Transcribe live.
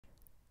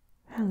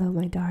Hello,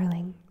 my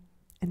darling,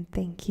 and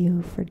thank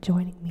you for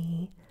joining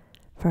me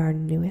for our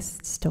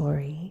newest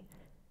story.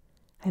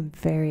 I'm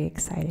very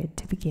excited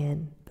to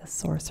begin The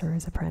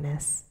Sorcerer's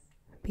Apprentice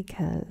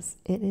because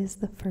it is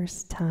the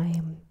first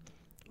time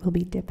we'll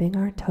be dipping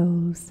our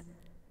toes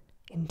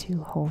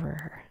into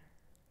horror.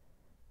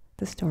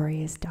 The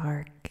story is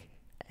dark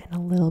and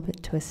a little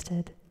bit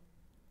twisted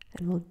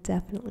and will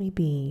definitely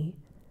be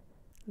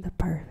the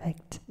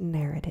perfect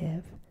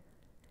narrative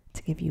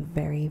to give you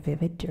very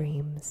vivid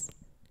dreams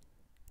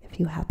if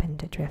you happen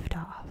to drift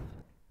off.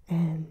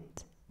 And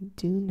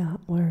do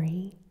not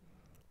worry,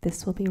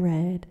 this will be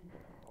read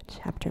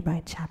chapter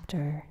by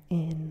chapter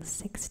in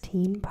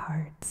 16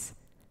 parts,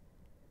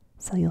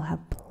 so you'll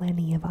have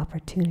plenty of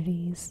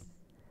opportunities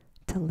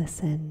to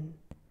listen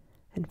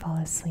and fall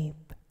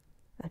asleep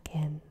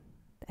again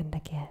and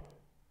again.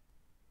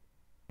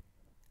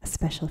 A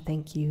special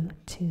thank you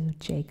to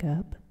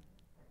Jacob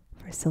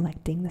for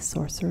selecting The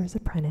Sorcerer's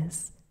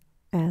Apprentice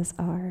as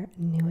our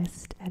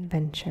newest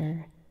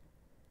adventure.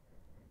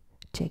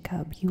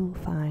 Jacob, you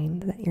will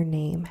find that your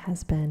name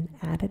has been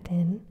added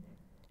in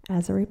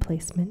as a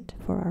replacement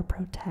for our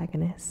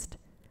protagonist,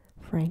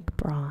 Frank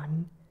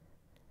Braun,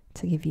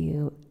 to give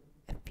you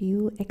a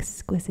few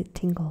exquisite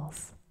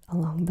tingles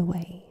along the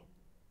way.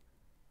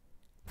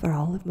 For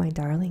all of my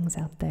darlings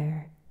out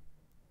there,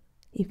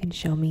 you can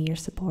show me your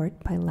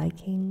support by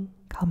liking,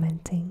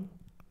 commenting,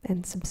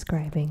 and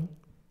subscribing.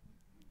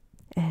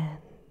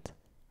 And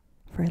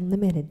for a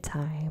limited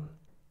time,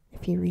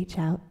 if you reach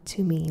out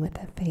to me with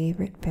a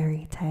favorite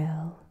fairy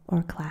tale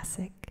or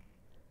classic,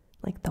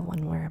 like the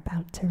one we're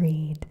about to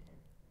read,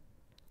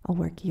 I'll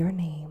work your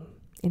name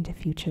into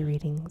future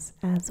readings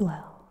as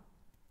well.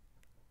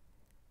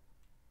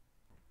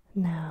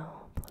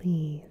 Now,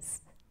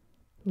 please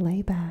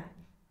lay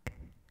back,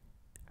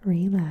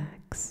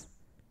 relax,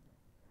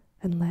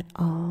 and let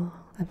all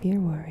of your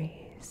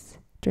worries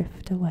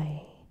drift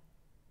away.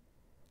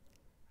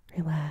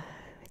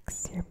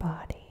 Relax your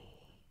body.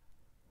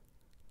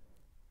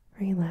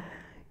 Relax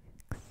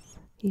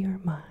your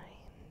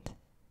mind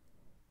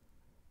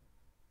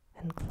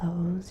and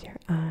close your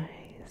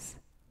eyes,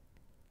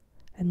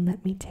 and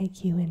let me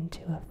take you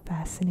into a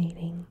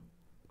fascinating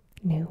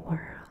new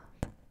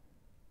world.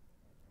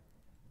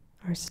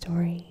 Our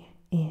story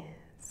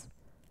is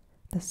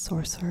The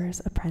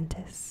Sorcerer's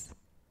Apprentice,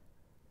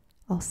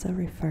 also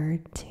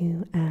referred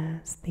to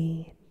as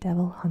The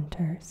Devil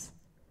Hunters,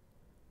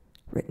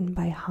 written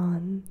by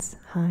Hanns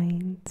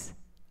Heinz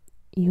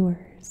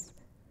Ewers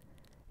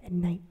in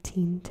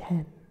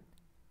 1910.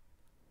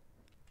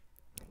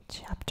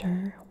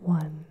 Chapter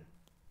 1.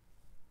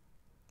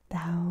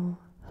 Thou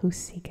who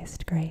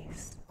seekest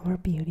grace or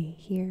beauty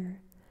here,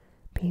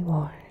 be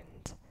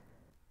warned,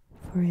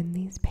 for in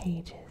these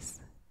pages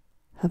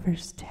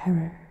hovers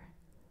terror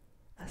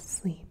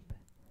asleep,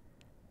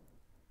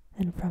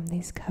 and from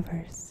these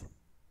covers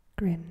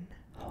grin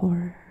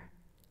horror,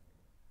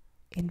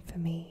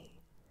 infamy,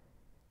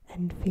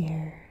 and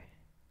fear.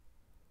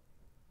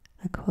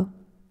 A quote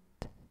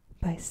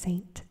by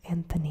Saint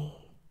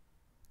Anthony.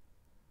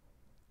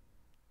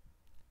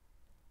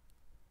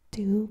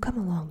 "Do come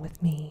along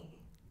with me,"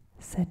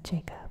 said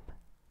Jacob.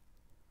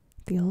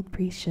 The old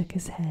priest shook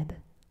his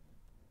head.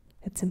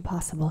 "It's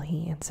impossible,"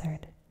 he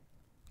answered.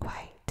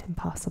 "Quite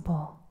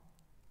impossible."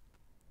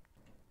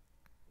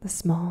 The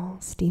small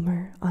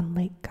steamer on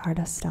Lake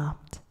Garda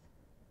stopped.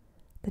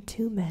 The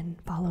two men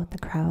followed the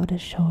crowd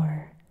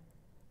ashore.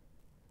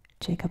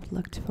 Jacob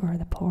looked for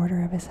the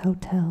porter of his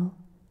hotel,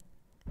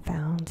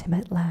 found him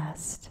at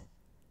last,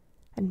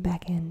 and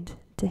beckoned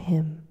to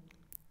him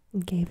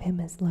and gave him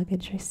his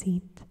luggage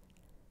receipt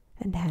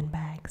and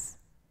handbags.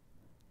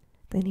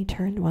 Then he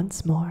turned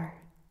once more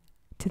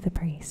to the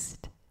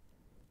priest.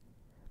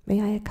 "May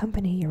I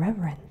accompany your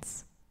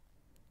reverence?"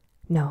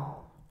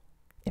 "No,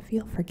 if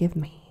you'll forgive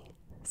me,"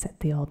 said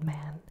the old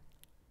man.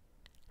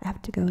 "I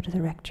have to go to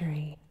the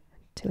rectory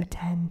to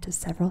attend to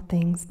several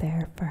things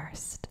there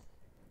first.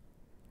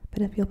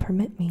 But if you'll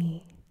permit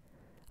me,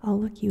 I'll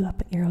look you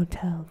up at your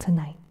hotel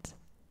tonight."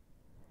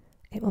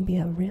 "It will be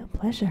a real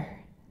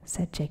pleasure,"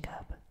 said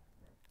Jacob.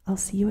 "I'll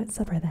see you at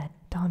supper then,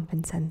 Don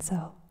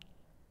Vincenzo."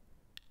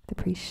 The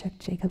priest shook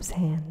Jacob's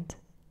hand.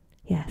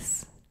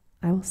 "Yes,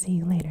 I will see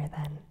you later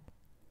then."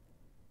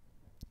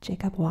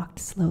 Jacob walked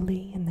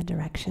slowly in the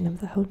direction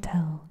of the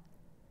hotel,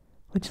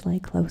 which lay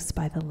close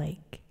by the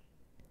lake.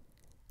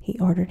 He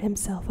ordered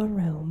himself a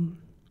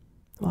room,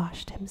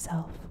 washed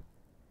himself,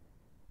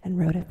 and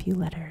wrote a few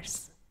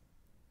letters.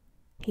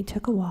 He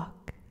took a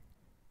walk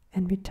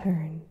and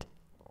returned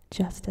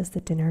just as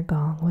the dinner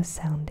gong was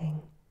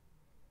sounding.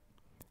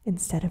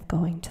 Instead of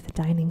going to the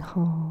dining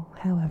hall,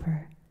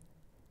 however,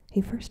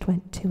 he first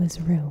went to his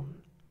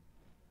room.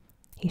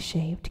 He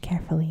shaved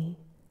carefully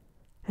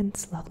and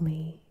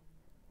slowly,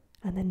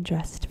 and then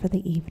dressed for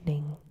the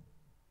evening.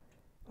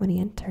 When he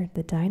entered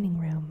the dining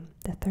room,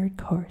 the third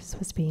course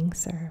was being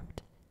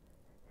served.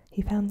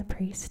 He found the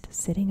priest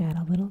sitting at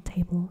a little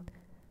table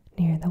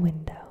near the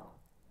window.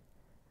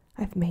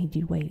 "I've made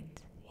you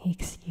wait," he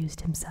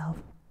excused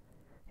himself.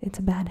 "It's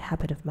a bad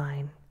habit of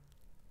mine."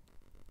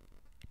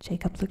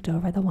 Jacob looked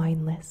over the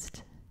wine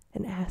list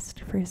and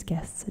asked for his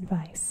guest's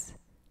advice.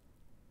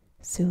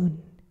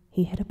 Soon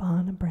he hit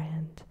upon a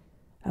brand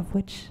of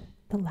which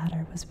the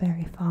latter was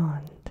very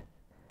fond.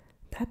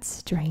 That's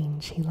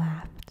strange, he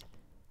laughed.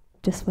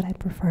 Just what I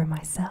prefer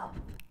myself.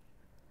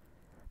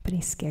 But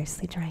he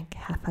scarcely drank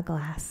half a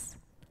glass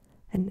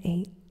and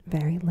ate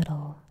very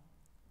little.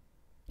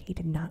 He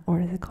did not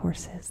order the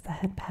courses that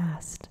had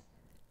passed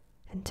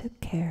and took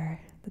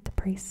care that the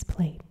priest's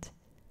plate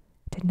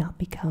did not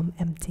become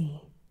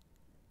empty.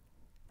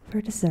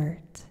 For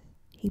dessert,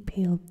 he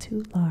peeled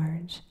 2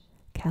 large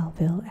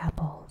Calville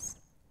apples.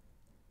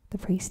 The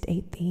priest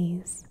ate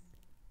these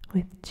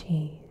with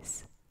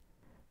cheese.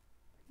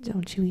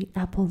 Don't you eat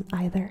apples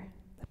either?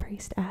 The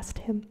priest asked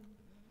him.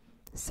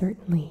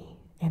 Certainly,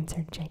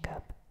 answered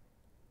Jacob.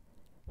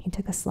 He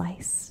took a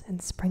slice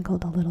and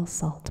sprinkled a little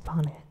salt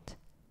upon it.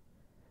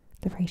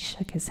 The priest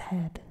shook his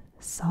head.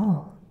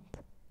 Salt?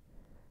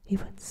 You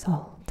put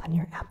salt on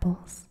your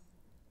apples?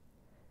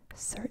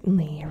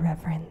 Certainly, Your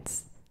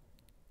Reverence.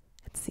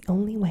 It's the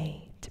only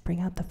way to bring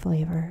out the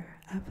flavor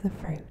of the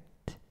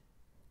fruit.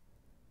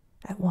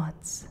 At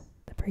once,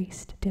 the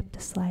priest dipped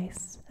a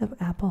slice of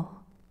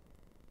apple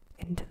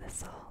into the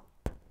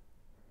salt.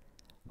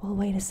 Well,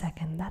 wait a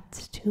second,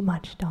 that's too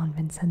much, Don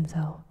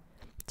Vincenzo.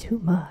 Too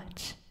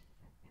much.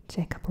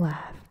 Jacob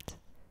laughed.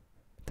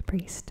 The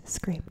priest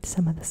scraped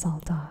some of the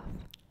salt off.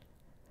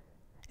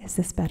 Is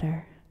this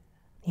better?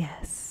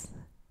 Yes,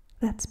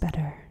 that's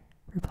better,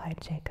 replied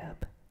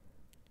Jacob.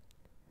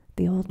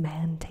 The old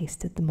man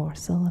tasted the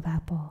morsel of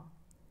apple.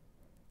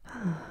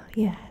 Ah,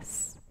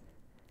 yes,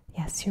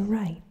 you're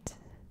right.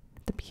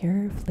 The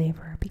pure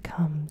flavor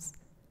becomes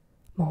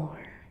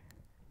more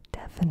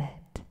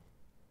definite.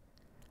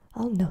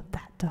 I'll note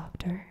that,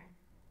 Doctor.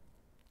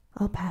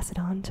 I'll pass it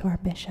on to our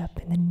bishop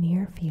in the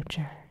near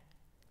future.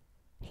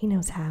 He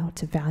knows how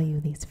to value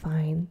these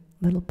fine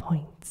little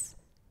points.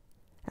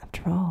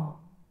 After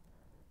all,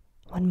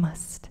 one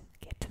must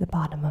get to the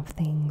bottom of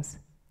things.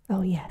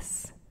 Oh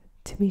yes,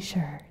 to be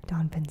sure,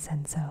 Don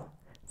Vincenzo,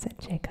 said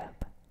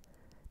Jacob.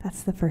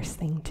 That's the first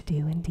thing to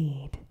do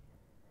indeed.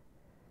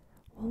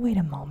 Well, wait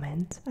a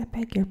moment, I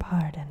beg your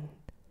pardon.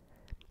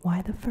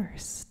 Why the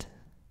first?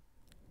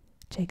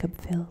 Jacob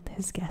filled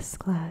his guest's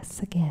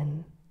glass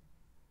again.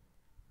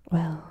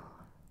 Well,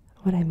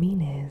 what I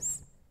mean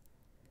is,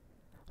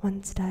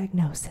 one's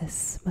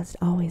diagnosis must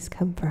always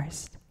come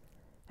first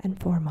and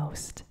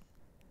foremost.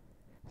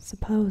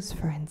 Suppose,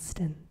 for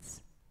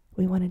instance,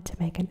 we wanted to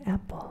make an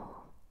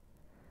apple.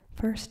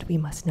 First, we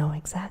must know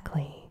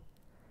exactly.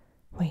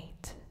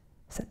 Wait,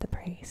 said the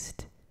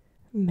priest.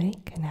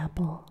 Make an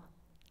apple.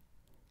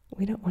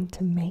 We don't want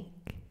to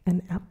make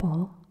an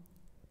apple.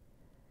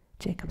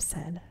 Jacob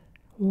said,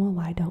 well,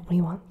 why don't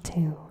we want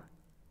to?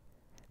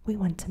 We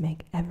want to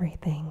make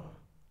everything.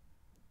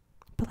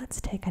 But let's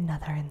take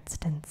another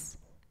instance.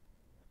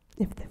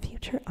 If the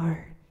future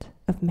art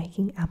of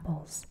making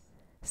apples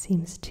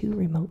seems too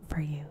remote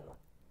for you,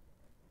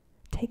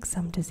 take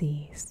some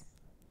disease,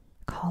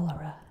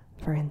 cholera,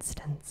 for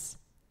instance.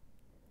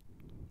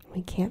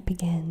 We can't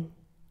begin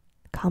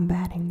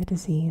combating the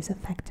disease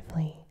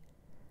effectively,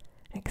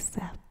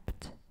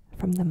 except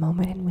from the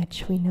moment in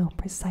which we know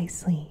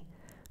precisely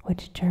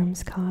which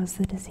germs cause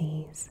the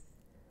disease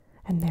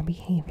and their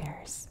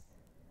behaviors.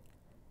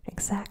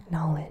 Exact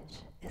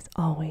knowledge is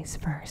always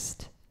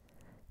first,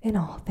 in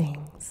all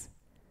things.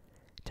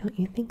 Don't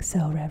you think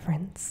so,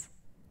 Reverence?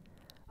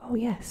 Oh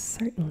yes,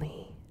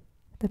 certainly.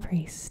 The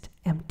priest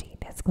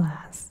emptied his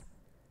glass.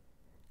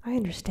 I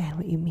understand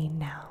what you mean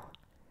now.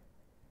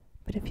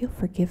 But if you'll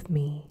forgive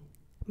me,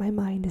 my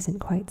mind isn't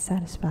quite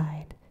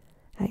satisfied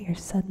at your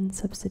sudden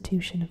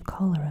substitution of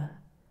cholera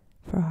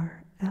for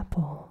our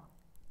apple.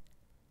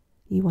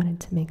 You wanted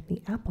to make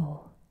the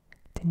apple,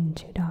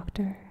 didn't you,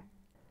 Doctor?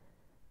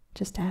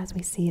 Just as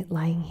we see it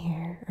lying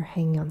here or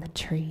hanging on the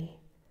tree.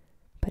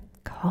 But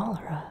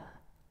cholera,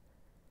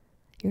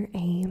 your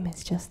aim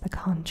is just the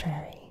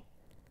contrary,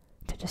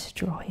 to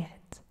destroy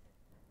it.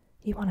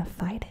 You want to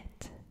fight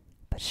it,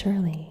 but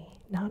surely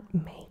not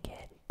make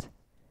it.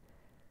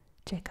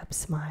 Jacob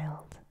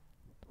smiled.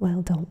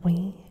 Well, don't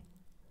we?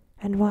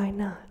 And why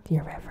not,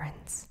 Your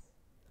Reverence?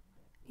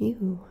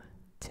 You,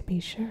 to be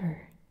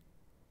sure,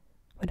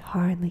 would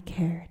hardly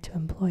care to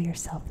employ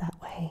yourself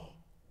that way.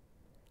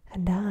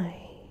 And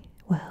I,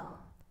 well,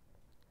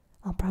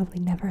 I'll probably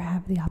never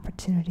have the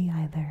opportunity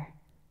either.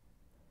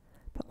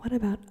 But what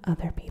about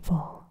other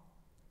people?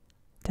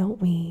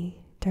 Don't we,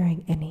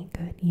 during any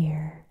good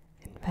year,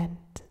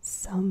 invent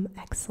some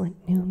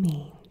excellent new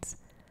means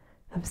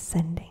of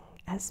sending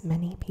as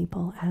many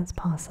people as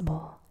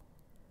possible,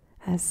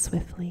 as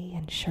swiftly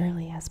and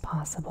surely as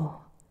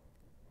possible,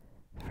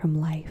 from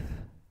life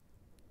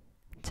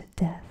to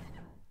death?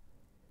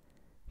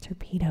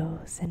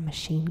 Torpedoes and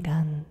machine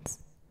guns,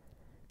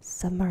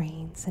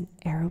 submarines and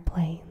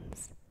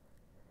aeroplanes,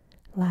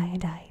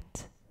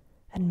 lyddite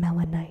and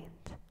melanite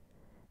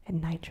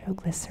and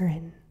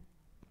nitroglycerin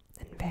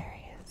and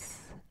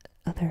various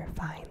other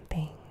fine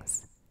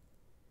things.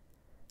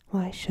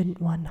 Why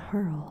shouldn't one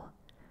hurl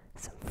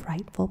some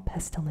frightful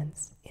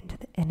pestilence into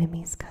the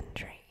enemy's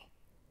country,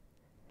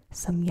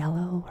 some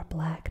yellow or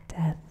black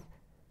death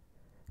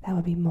that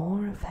would be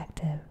more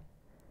effective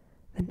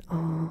than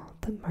all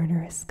the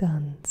murderous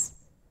guns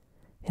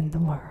in the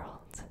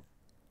world.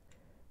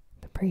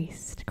 The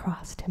priest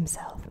crossed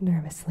himself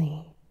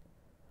nervously.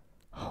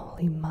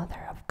 "Holy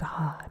Mother of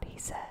God," he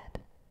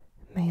said,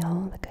 "may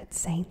all the good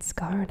saints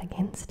guard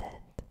against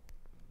it."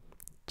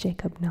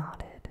 Jacob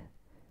nodded.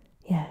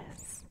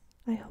 "Yes,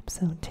 I hope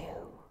so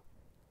too.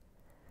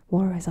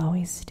 War is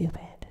always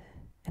stupid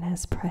and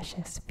has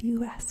precious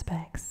few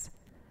aspects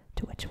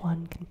to which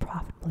one can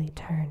profitably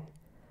turn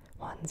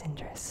one's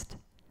interest.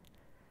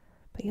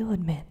 But you'll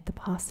admit the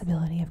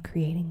possibility of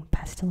creating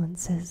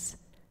pestilences,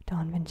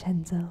 Don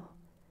Vincenzo.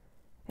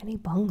 Any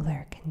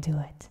bungler can do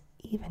it,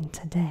 even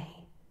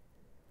today.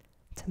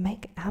 To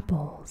make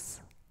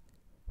apples,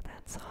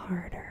 that's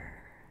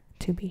harder,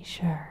 to be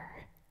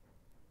sure.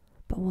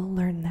 But we'll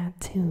learn that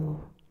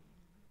too,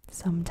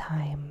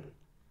 sometime.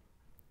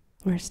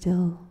 We're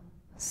still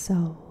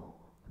so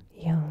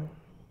young."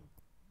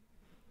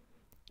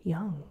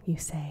 "Young, you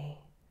say?"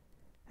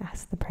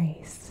 asked the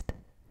priest.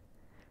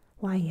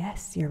 "Why,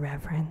 yes, your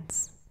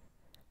reverence.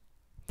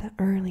 The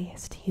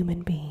earliest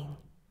human being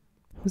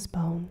whose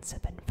bones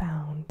have been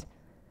found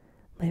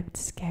lived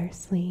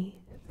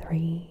scarcely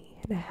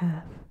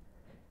 3.5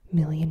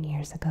 million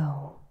years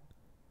ago.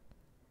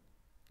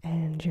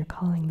 And you're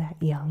calling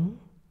that young?"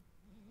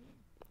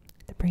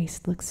 The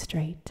priest looked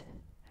straight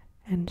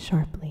and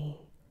sharply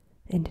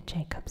into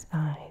Jacob's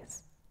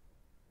eyes.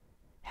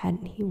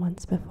 Hadn't he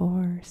once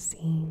before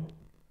seen?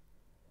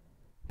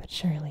 But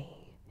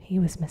surely he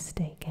was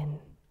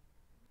mistaken.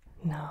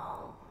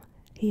 No,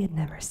 he had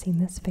never seen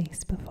this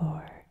face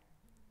before.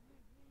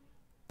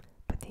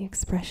 But the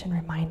expression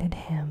reminded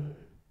him,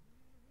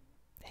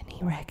 and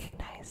he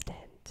recognized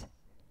it.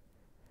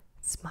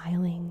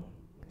 Smiling,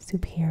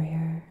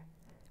 superior,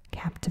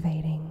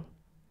 captivating,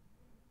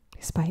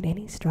 despite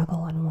any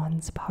struggle on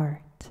one's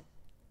part.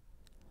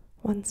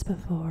 Once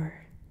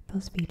before,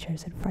 those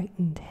features had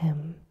frightened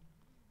him.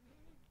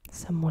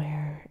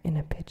 Somewhere in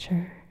a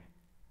picture,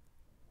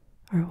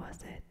 or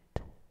was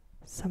it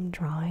some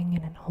drawing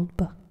in an old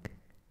book?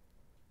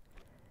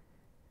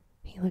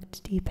 He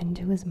looked deep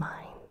into his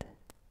mind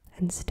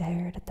and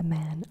stared at the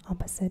man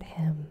opposite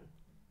him.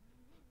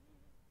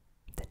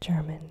 The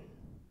German,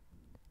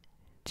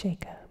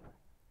 Jacob.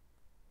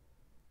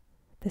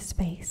 His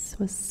face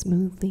was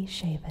smoothly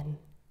shaven,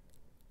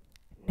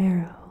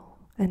 narrow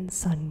and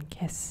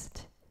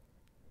sun-kissed.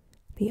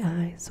 The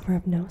eyes were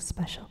of no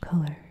special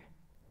color.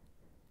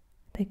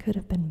 They could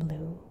have been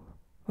blue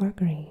or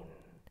green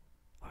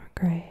or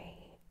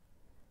gray.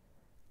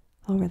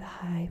 Over the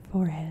high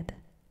forehead,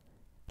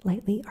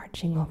 lightly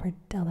arching over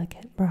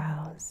delicate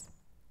brows,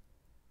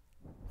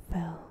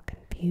 fell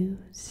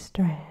confused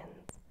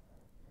strands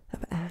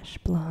of ash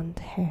blonde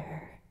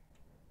hair.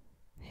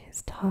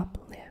 His top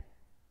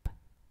lip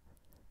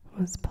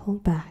was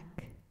pulled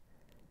back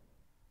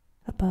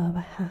above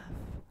a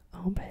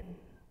half-open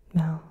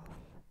mouth.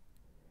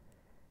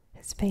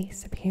 His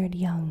face appeared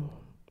young,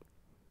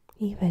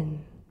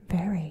 even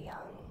very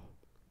young,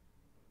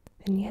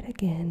 and yet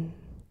again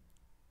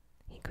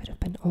he could have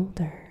been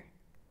older,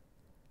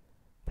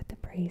 but the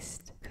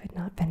priest could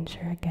not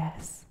venture a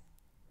guess.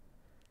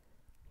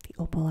 The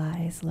opal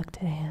eyes looked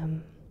at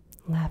him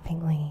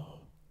laughingly,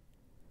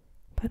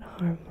 but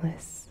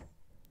harmless,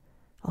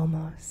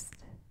 almost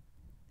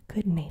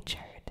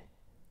good-natured.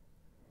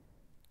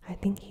 "I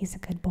think he's a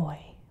good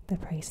boy," the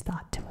priest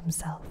thought to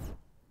himself.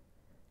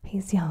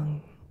 "He's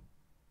young,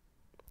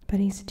 but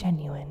he's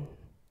genuine."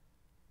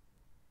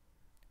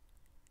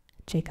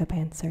 Jacob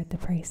answered the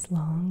priest's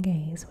long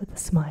gaze with a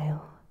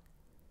smile.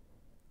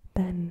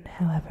 Then,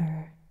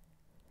 however,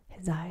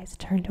 his eyes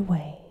turned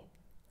away,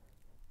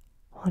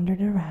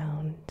 wandered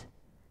around,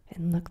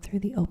 and looked through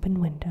the open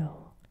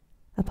window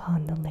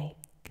upon the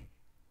lake.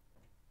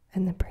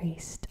 And the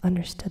priest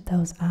understood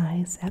those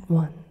eyes at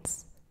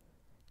once.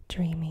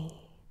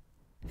 Dreamy,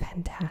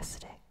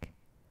 fantastic,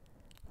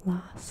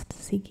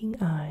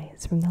 lost-seeking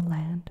eyes from the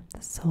land of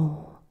the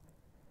soul,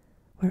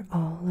 where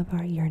all of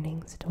our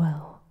yearnings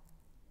dwell.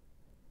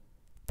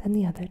 Then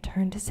the other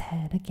turned his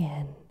head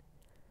again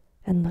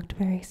and looked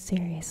very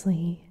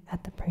seriously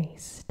at the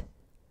priest.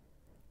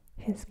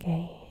 His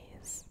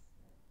gaze,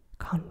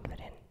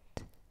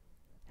 confident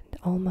and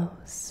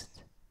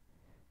almost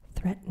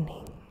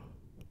threatening,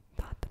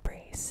 thought the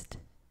priest.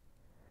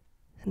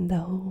 And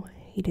though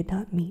he did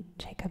not meet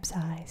Jacob's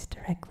eyes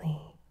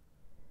directly,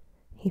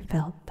 he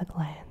felt the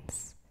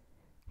glance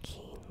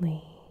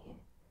keenly.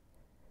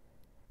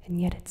 And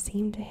yet it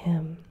seemed to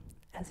him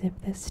as if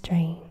this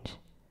strange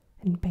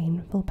and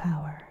baneful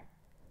power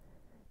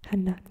had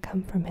not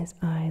come from his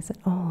eyes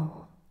at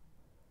all,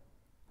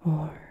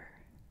 or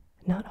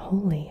not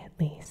wholly at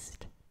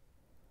least.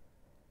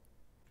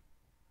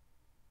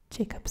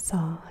 Jacob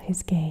saw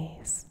his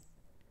gaze.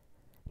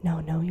 No,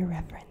 your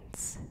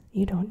reverence,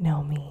 you don't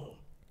know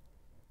me,"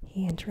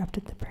 he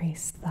interrupted the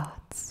priest's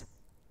thoughts.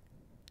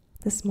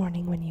 "This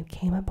morning when you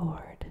came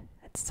aboard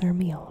at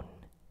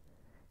Sirmione,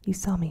 You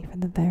saw me for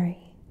the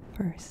very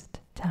first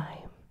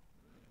time."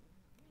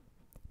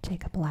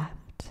 Jacob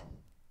laughed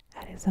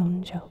at his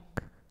own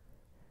joke,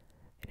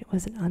 and it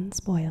was an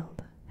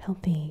unspoiled,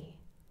 healthy,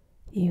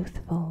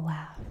 youthful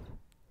laugh.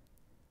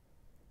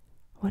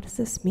 "What does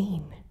this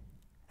mean?"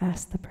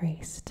 asked the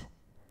priest,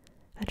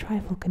 a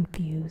trifle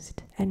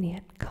confused and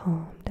yet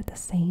calmed at the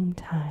same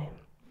time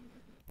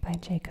by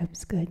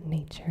Jacob's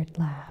good-natured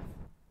laugh.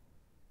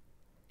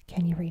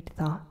 "Can you read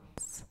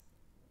thoughts?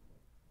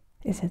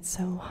 Is it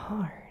so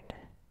hard?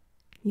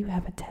 You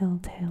have a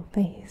telltale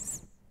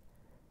face.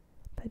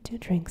 But do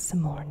drink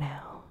some more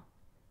now,"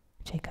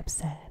 Jacob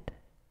said.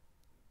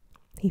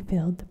 He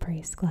filled the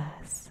priest's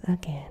glass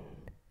again.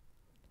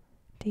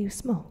 "Do you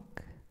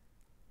smoke?"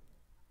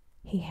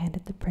 He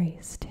handed the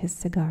priest his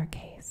cigar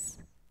case.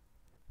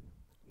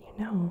 "You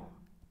know,"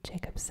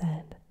 Jacob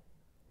said,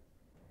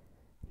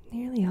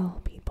 "nearly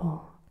all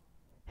people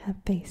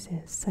have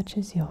faces such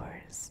as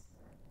yours,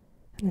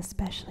 and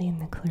especially in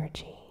the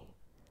clergy,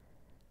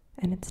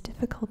 and it's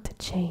difficult to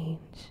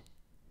change,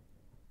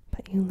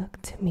 but you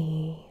look to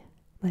me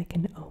like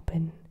an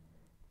open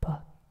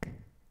book."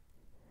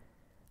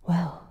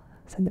 "Well,"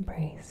 said the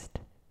priest,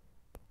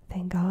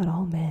 "thank God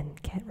all men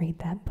can't read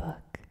that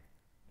book."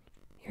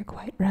 "You're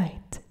quite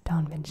right,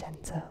 Don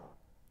Vincenzo,"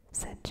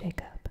 said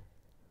Jacob.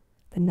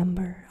 "The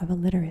number of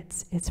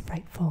illiterates is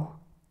frightful.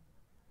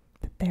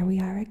 But there we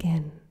are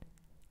again.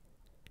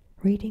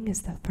 Reading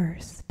is the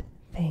first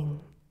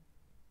thing.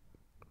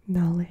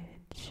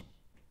 Knowledge.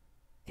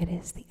 It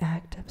is the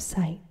act of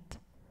sight,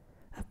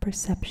 of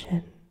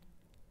perception,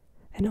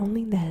 and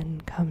only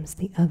then comes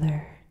the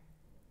other,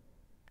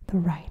 the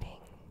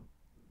writing.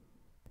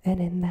 And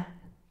in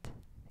that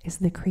is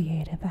the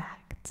creative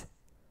act.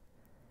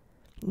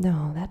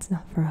 No, that's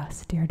not for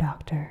us, dear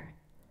doctor.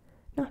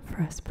 Not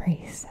for us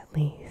priests, at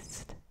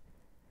least."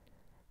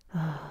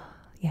 "Ah,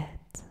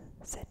 yet,"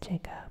 said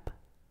Jacob,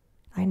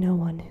 "I know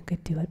one who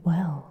could do it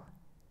well."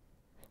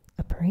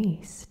 "A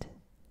priest?"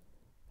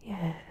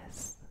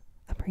 "Yes,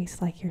 a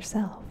priest like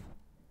yourself.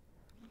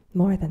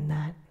 More than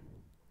that,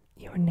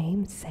 your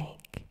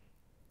namesake.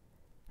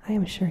 I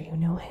am sure you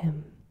know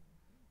him."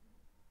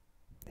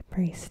 The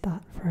priest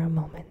thought for a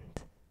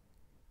moment.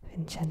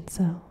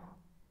 "Vincenzo?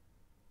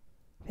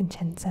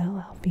 Vincenzo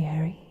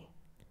Alfieri?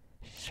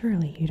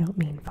 Surely you don't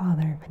mean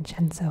Father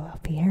Vincenzo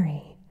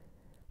Alfieri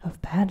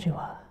of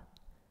Padua?"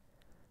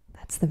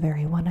 "That's the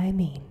very one I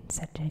mean,"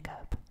 said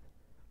Jacob.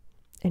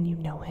 "And you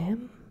know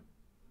him?"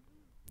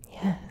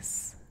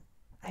 "Yes,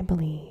 I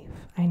believe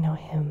I know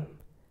him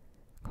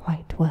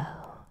quite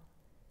well,"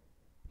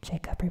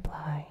 Jacob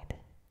replied.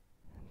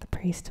 The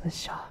priest was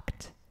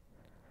shocked.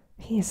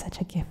 "He is such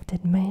a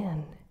gifted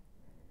man.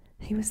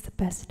 He was the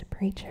best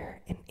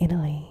preacher in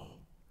Italy.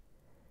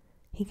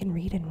 He can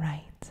read and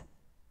write,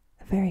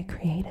 a very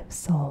creative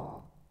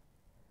soul.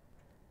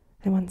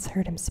 I once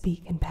heard him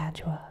speak in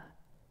Padua.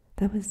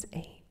 That was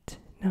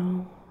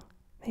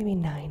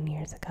 9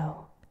 years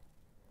ago.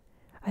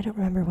 I don't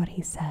remember what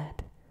he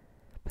said,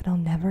 but I'll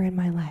never in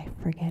my life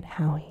forget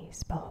how he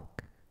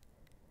spoke.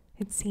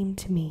 It seemed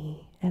to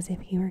me as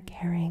if he were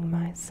carrying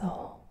my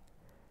soul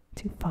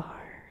to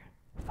far,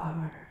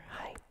 far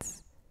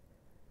heights.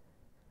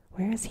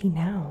 Where is he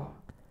now?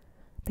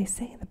 They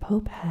say the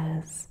Pope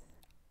has—"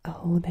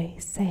 "Oh, they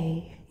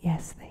say,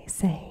 yes, they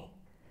say,"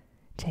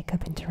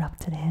 Jacob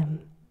interrupted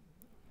him.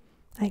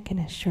 "I can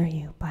assure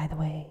you, by the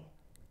way,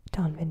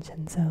 Don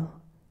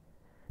Vincenzo,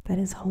 that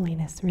His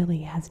Holiness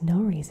really has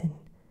no reason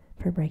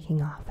for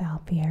breaking off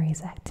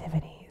Alfieri's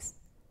activities.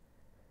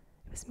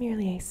 It was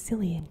merely a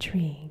silly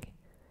intrigue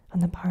on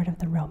the part of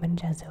the Roman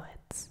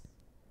Jesuits,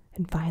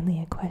 and finally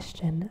a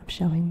question of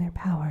showing their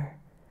power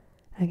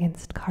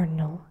against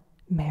Cardinal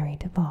Mary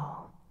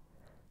Duval,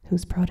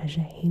 whose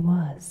protege he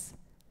was.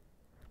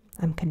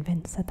 I'm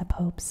convinced that the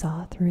Pope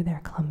saw through their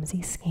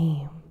clumsy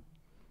scheme,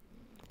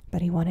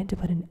 but he wanted to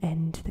put an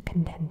end to the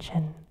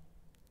contention,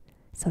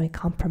 so he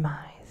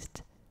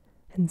compromised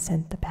and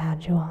sent the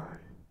Paduan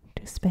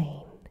to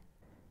Spain."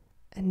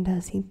 "And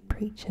does he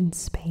preach in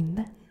Spain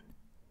then?"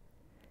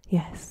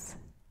 "Yes,"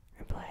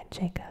 replied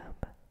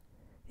Jacob,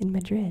 "in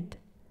Madrid,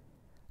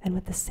 and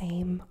with the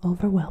same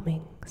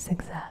overwhelming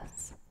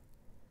success.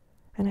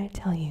 And I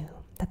tell you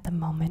that the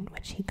moment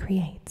which he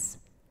creates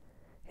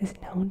is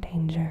no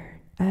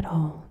danger at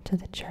all to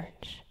the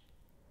Church.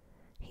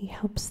 He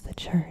helps the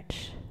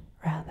Church,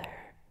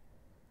 rather.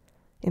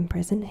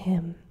 Imprison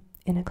him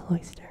in a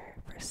cloister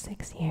for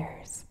 6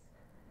 years,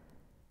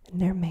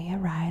 and there may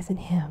arise in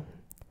him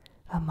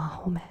a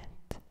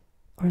Mahomet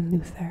or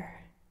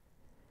Luther.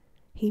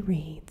 He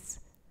reads,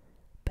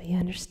 but he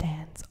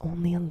understands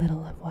only a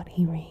little of what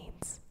he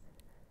reads,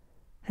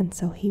 and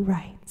so he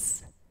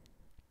writes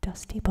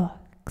dusty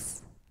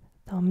books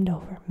thumbed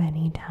over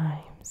many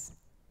times."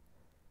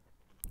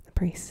 The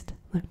priest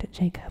looked at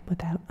Jacob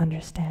without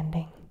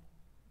understanding.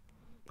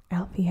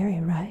 "Alfieri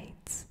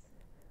writes?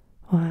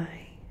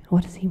 Why,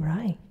 what does he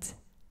write?"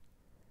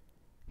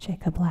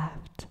 Jacob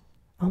laughed,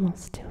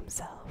 almost to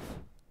himself.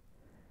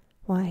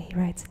 "Why, he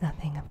writes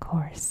nothing, of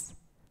course,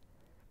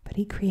 but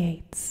he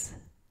creates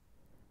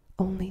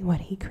Only what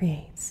he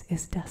creates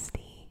is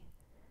dusty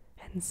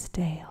and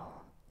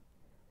stale.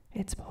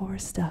 It's poor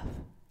stuff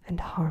and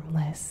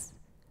harmless.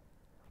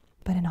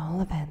 But in all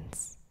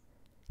events,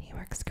 he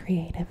works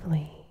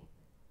creatively,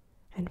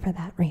 and for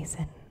that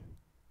reason,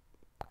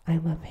 I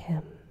love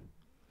him.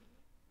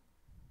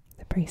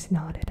 The priest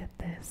nodded at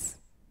this.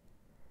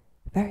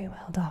 Very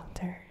well,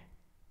 doctor,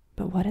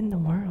 but what in the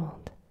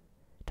world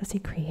does he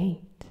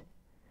create?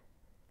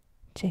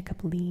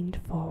 Jacob leaned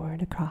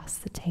forward across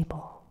the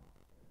table.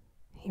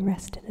 He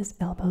rested his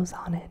elbows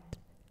on it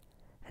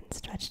and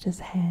stretched his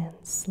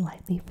hands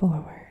slightly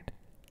forward.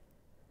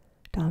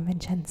 Don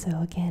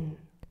Vincenzo again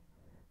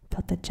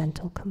felt the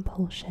gentle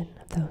compulsion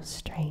of those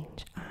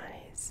strange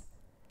eyes,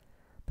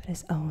 but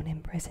his own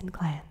imprisoned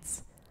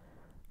glance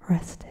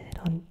rested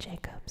on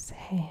Jacob's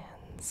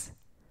hands.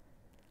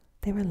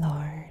 They were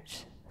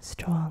large,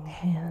 strong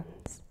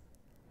hands,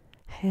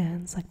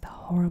 hands like the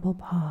horrible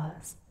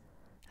paws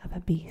of a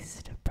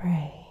beast of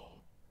prey.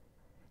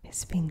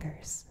 His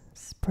fingers,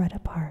 spread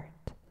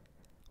apart,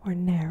 were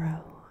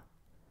narrow,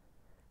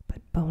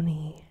 but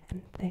bony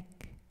and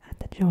thick at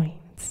the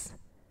joints.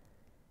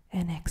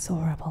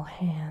 Inexorable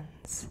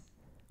hands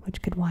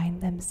which could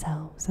wind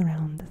themselves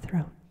around the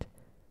throat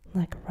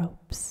like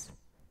ropes.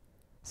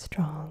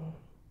 Strong,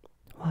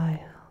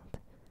 wild,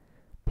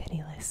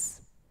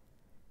 pitiless,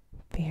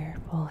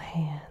 fearful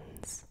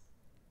hands.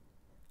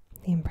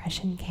 The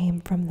impression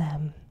came from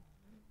them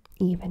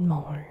even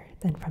more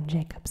than from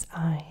Jacob's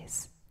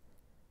eyes.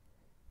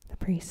 The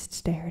priest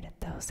stared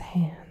at those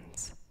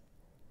hands,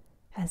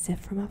 as if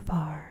from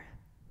afar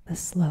the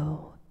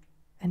slow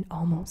and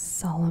almost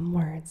solemn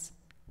words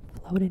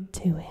floated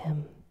to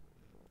him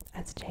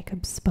as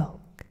Jacob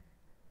spoke.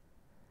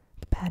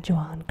 The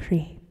Paduan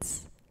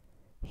creates.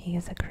 He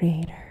is a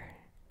creator.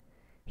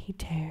 He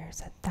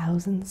tears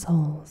 1,000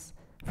 souls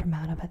from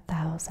out of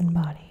 1,000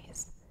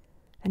 bodies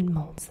and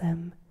molds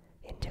them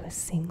into a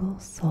single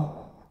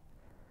soul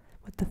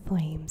with the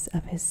flames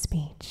of his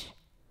speech.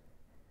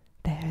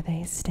 There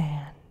they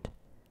stand,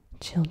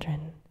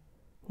 children,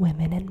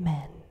 women, and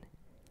men,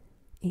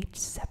 each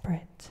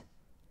separate,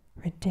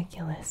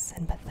 ridiculous,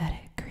 and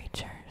pathetic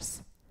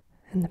creatures,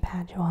 and the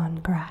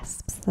Paduan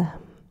grasps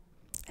them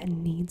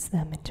and kneads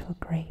them into a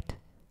great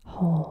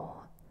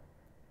whole,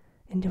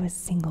 into a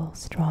single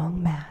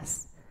strong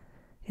mass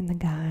in the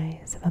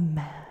guise of a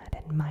mad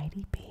and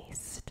mighty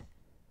beast.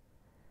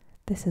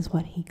 This is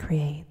what he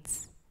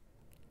creates.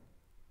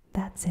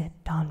 That's it,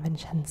 Don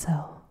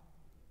Vincenzo.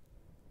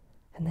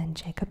 And then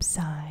Jacob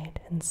sighed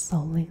and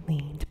slowly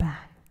leaned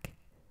back.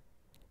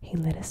 He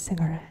lit a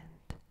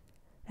cigarette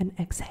and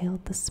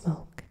exhaled the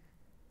smoke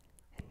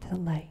into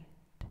light,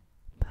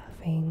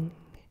 puffing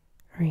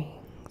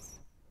rings.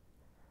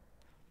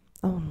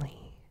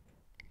 Only,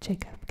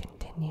 Jacob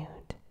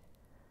continued,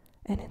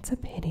 and it's a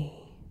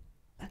pity,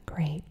 a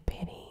great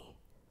pity,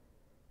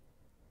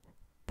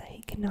 that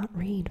he cannot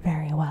read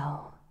very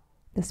well,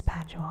 this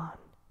Paduan,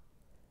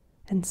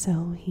 and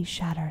so he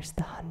shatters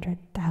the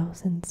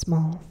 100,000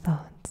 small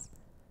thoughts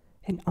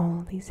in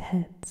all these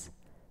heads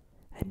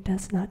and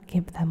does not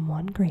give them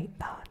one great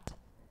thought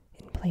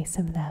in place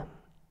of them.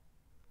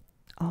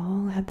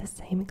 All have the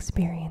same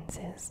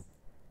experiences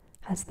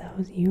as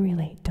those you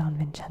relate, Don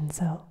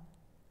Vincenzo.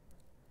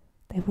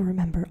 They will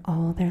remember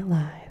all their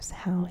lives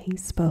how he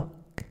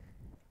spoke,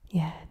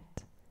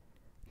 yet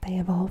they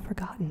have all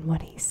forgotten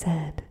what he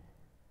said.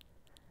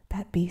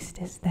 That beast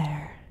is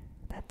there,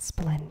 that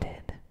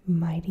splendid,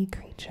 mighty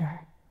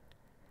creature,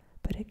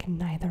 but it can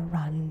neither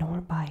run nor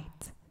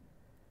bite.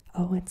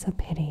 Oh, it's a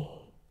pity,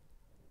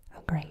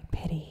 a great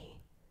pity.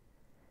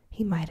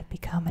 He might have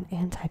become an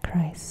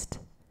antichrist.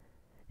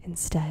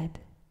 Instead,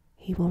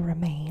 he will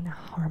remain a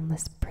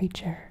harmless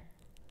preacher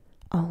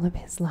all of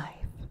his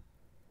life.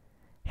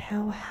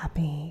 How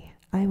happy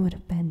I would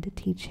have been to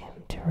teach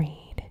him to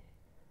read.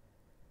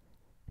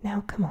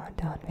 Now come on,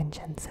 Don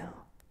Vincenzo,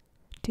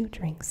 do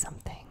drink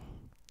something.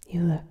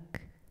 You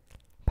look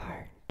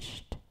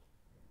parched.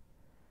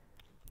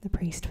 The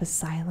priest was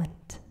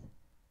silent.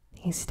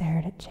 He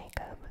stared at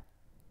Jacob.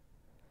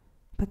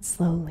 But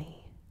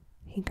slowly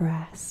he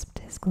grasped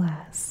his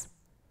glass,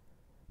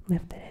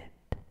 lifted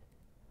it,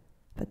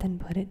 but then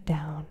put it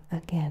down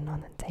again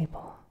on the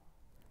table.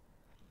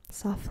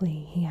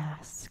 Softly he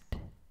asked,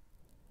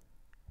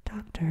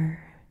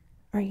 "Doctor,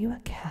 are you a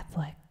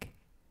Catholic?"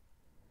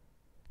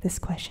 This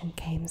question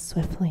came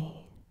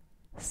swiftly,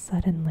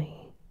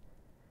 suddenly.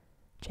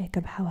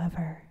 Jacob,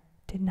 however,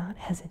 did not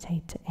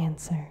hesitate to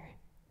answer.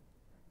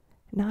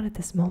 "Not at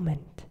this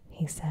moment,"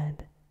 he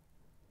said.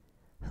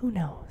 "Who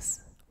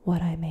knows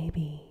what I may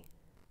be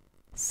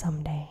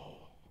someday."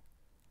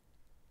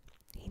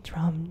 He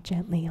drummed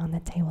gently on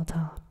the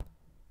tabletop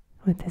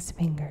with his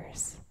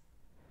fingers.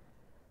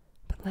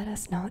 "But let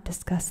us not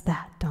discuss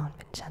that, Don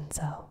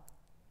Vincenzo.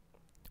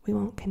 We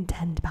won't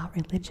contend about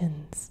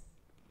religions.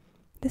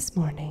 This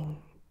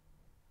morning,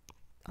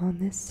 on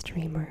this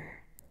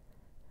streamer,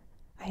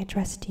 I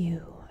addressed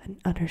you, an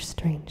utter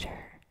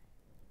stranger,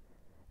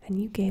 and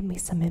you gave me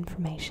some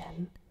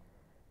information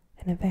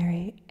in a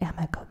very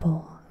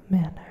amicable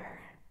manner.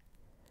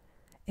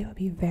 it would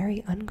be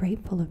very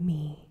ungrateful of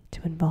me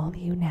to involve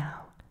you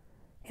now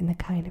in the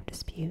kind of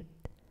dispute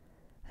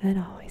that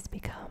always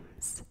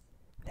becomes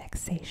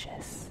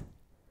vexatious.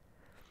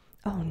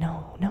 Oh,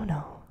 no, no,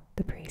 no,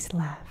 the priest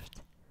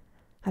laughed.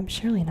 I'm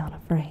surely not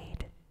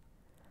afraid.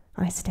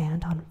 I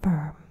stand on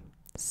firm,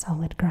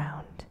 solid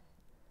ground.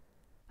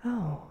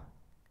 Oh,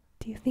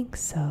 do you think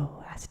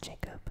so? Asked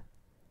Jacob.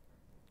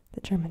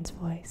 The German's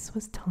voice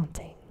was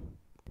taunting,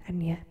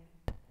 and yet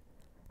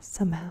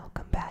somehow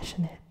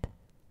compassionate.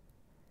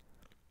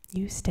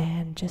 You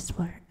stand just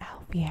where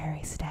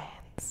Alfieri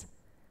stands.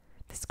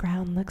 This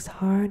ground looks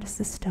hard as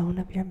the stone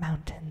of your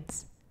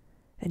mountains,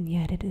 and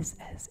yet it is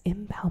as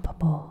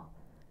impalpable,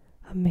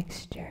 a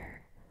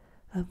mixture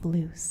of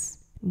loose,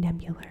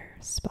 nebular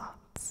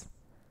spots.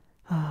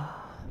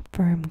 Ah,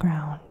 firm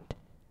ground.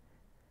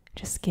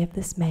 Just give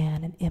this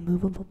man an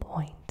immovable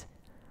point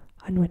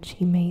on which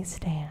he may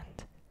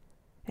stand,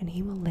 and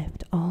he will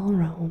lift all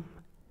Rome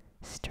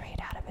straight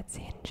out of its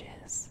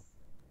hinges.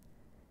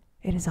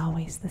 It is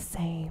always the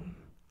same,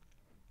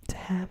 to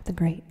have the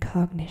great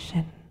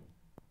cognition.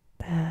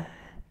 That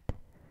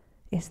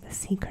is the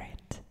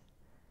secret.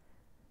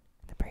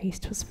 The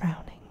priest was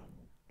frowning.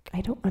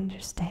 I don't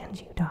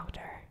understand you,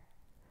 doctor.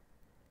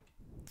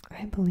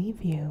 I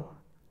believe you,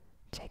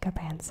 Jacob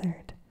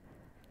answered,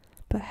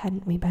 but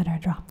hadn't we better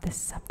drop this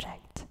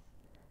subject?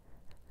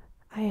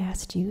 I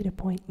asked you to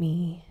point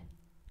me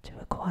to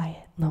a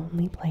quiet,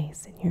 lonely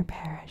place in your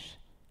parish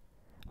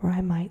where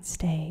I might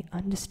stay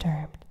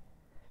undisturbed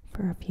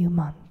for a few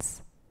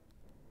months.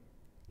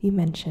 You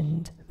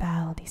mentioned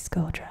Val di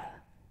Scodra.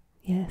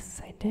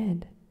 Yes, I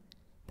did,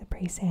 the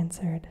priest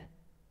answered,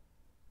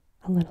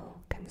 a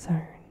little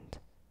concerned.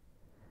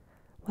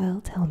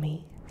 Well, tell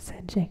me,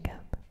 said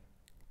Jacob,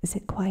 is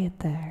it quiet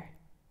there?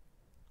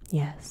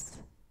 Yes.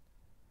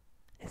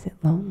 Is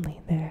it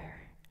lonely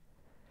there?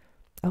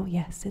 Oh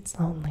yes, it's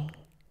lonely.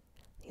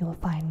 You will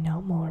find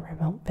no more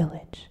remote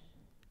village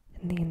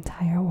in the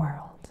entire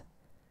world.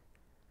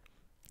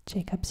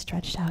 Jacob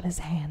stretched out his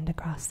hand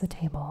across the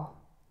table.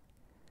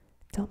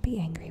 Don't be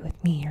angry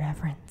with me, Your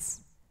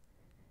Reverence.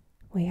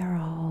 We are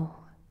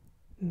all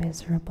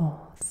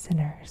miserable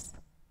sinners.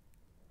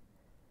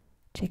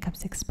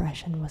 Jacob's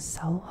expression was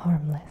so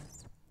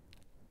harmless,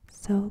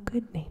 so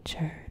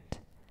good-natured,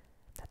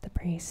 that the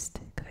priest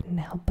couldn't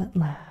help but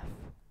laugh.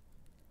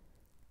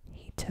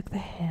 He took the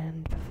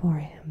hand before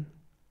him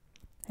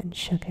and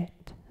shook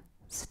it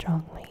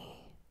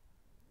strongly.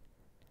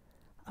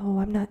 Oh,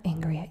 I'm not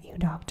angry at you,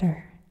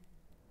 doctor,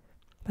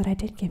 but I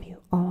did give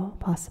you all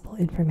possible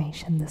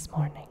information this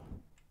morning.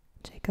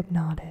 Jacob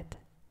nodded,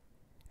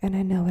 and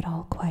I know it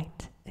all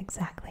quite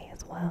exactly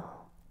as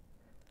well.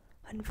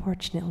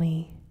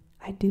 Unfortunately,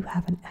 I do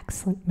have an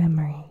excellent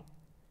memory,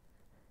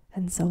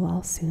 and so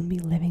I'll soon be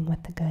living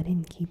with the good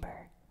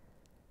innkeeper,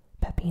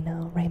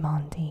 Peppino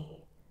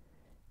Raimondi,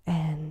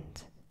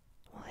 and,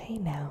 well, hey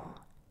now,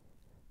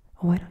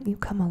 why don't you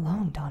come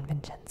along, Don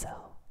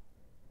Vincenzo?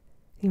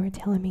 You were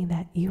telling me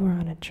that you were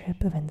on a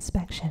trip of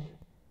inspection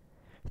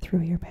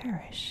through your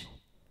parish.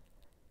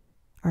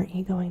 Aren't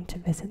you going to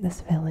visit this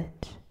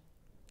village?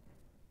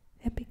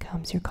 It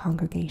becomes your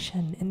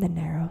congregation in the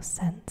narrow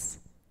sense,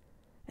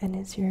 and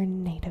is your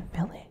native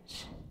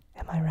village,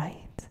 am I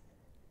right?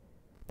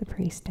 The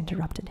priest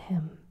interrupted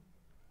him.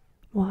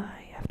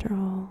 Why, after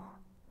all,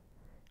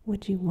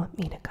 would you want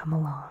me to come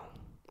along?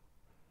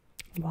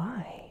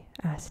 Why?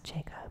 Asked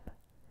Jacob.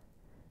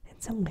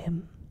 It's a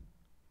whim.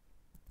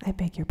 I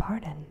beg your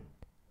pardon.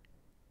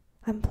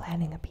 I'm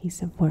planning a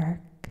piece of work.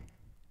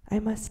 I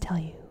must tell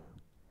you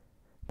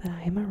that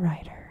I am a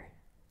writer,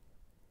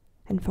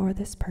 and for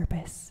this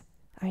purpose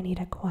I need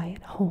a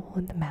quiet hole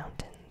in the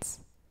mountains.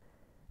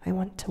 I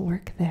want to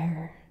work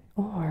there,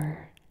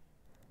 or,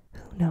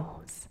 who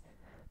knows,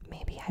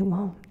 maybe I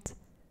won't.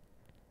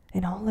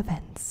 In all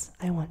events,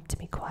 I want to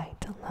be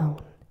quite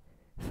alone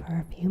for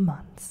a few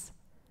months,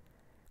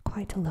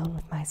 quite alone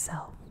with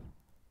myself.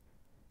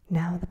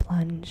 Now the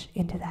plunge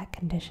into that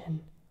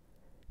condition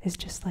is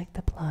just like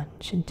the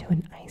plunge into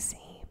an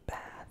icy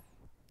bath.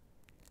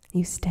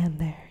 You stand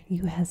there,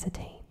 you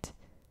hesitate,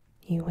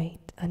 you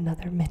wait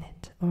another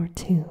minute or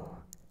two,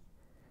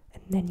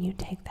 and then you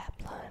take that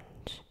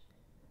plunge.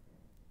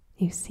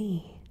 You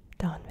see,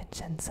 Don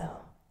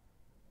Vincenzo,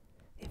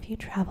 if you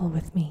travel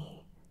with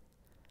me,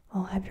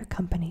 I'll have your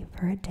company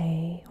for a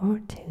day or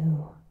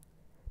two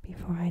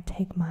before I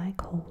take my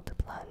cold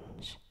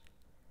plunge.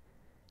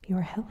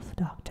 Your health,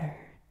 doctor.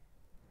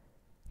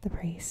 The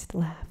priest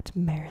laughed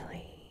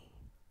merrily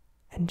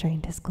and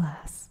drained his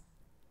glass.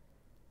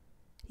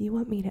 You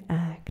want me to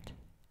act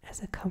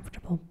as a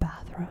comfortable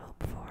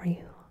bathrobe for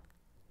you?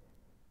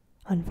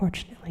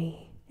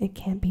 Unfortunately, it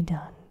can't be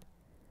done.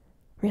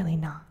 Really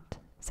not,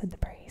 said the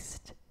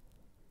priest.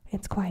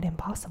 It's quite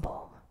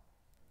impossible.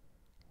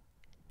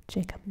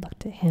 Jacob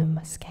looked at him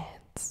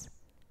askance.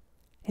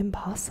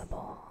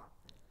 Impossible?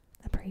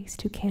 A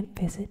priest who can't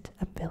visit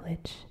a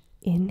village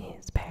in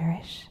his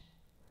parish?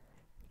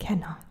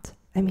 Cannot,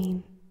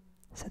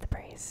 said the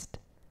priest.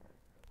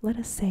 Let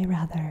us say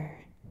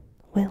rather,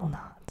 will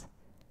not.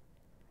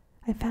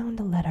 I found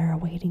a letter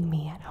awaiting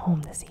me at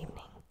home this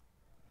evening,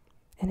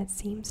 and it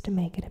seems to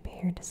make it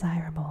appear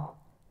desirable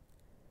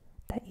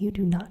that you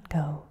do not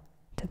go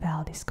to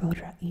Val di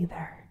Scodra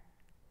either.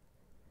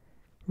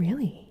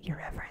 Really, Your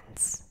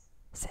Reverence,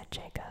 said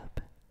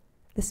Jacob.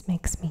 This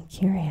makes me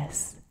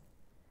curious.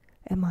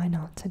 Am I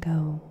not to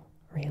go,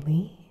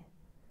 really?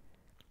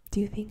 Do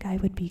you think I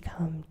would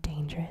become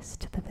dangerous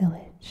to the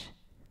village,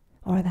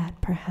 or that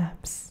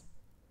perhaps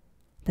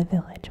the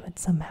village would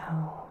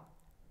somehow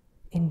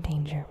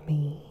endanger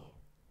me?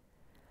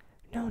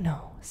 No,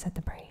 no, said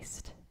the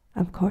priest.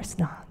 Of course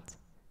not.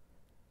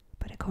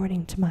 But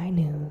according to my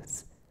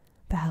news,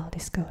 Val di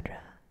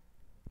Scodra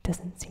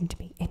doesn't seem to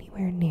be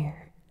anywhere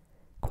near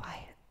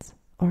quiet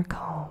or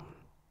calm.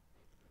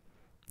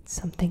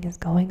 Something is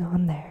going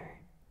on there.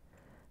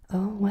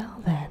 Oh,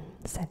 well then,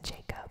 said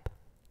Jacob,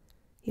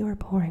 you are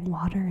pouring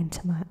water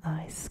into my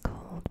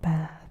ice-cold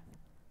bath.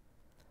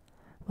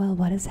 Well,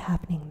 what is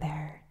happening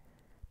there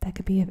that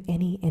could be of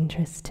any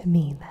interest to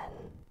me then?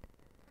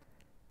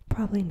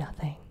 Probably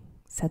nothing,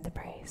 said the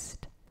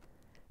priest.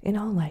 In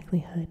all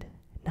likelihood,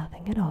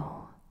 nothing at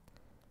all.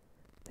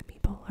 The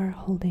people are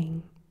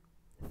holding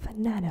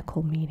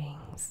fanatical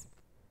meetings.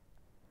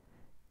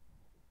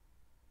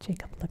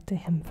 Jacob looked at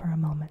him for a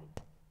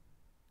moment.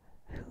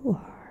 Who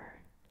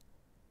are?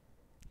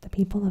 The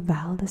people of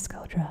Val di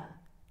Scodra,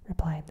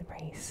 replied the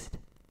priest.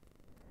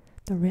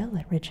 The real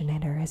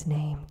originator is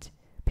named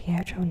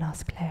Pietro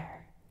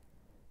Nosclair,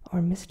 or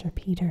Mr.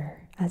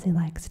 Peter, as he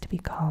likes to be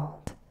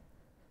called.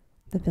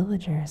 The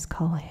villagers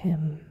call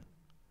him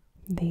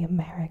the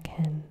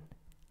American.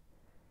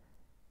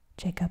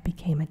 Jacob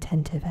became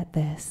attentive at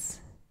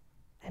this.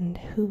 And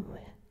who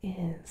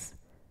is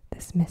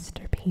this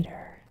Mr.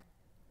 Peter?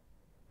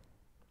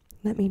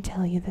 Let me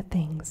tell you the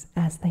things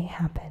as they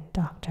happen,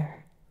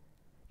 Doctor,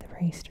 the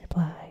priest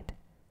replied,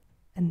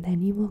 and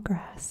then you will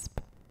grasp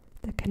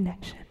the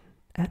connection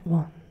at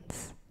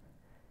once.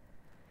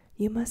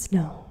 You must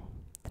know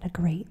that a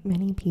great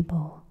many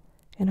people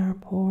in our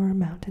poor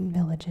mountain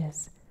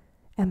villages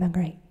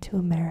emigrate to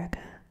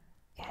America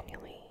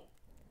annually.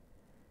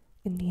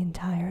 In the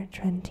entire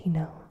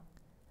Trentino,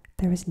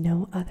 there is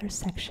no other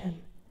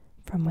section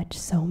from which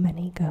so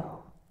many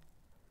go.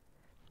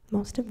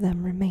 Most of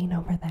them remain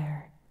over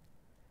there,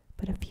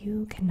 but a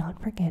few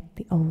cannot forget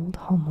the old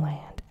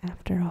homeland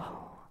after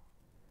all.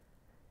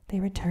 They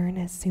return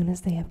as soon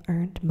as they have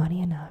earned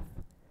money enough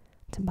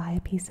to buy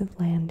a piece of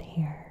land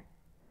here.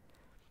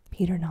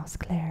 Peter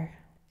Nosclair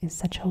is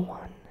such a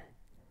one.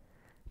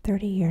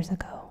 30 years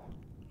ago,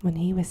 when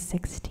he was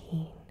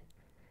 16,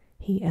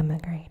 he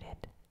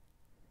emigrated.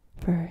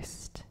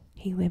 First,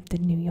 he lived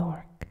in New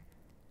York,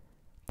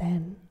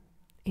 then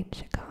in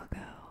Chicago,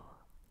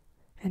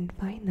 and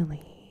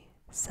finally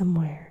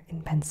somewhere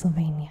in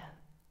Pennsylvania.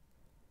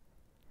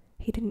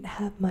 He didn't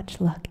have much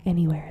luck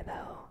anywhere,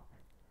 though,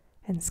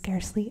 and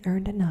scarcely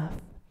earned enough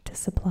to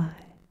supply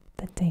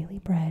the daily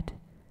bread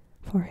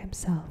for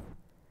himself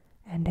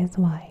and his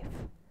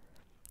wife,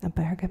 a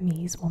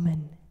Bergamese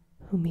woman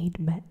whom he'd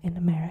met in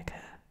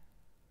America.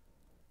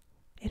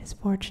 It is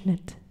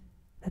fortunate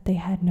that they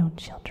had no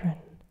children,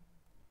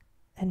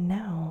 and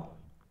now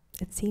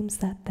it seems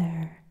that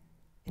there,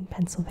 in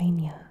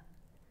Pennsylvania,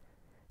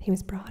 he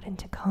was brought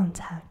into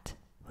contact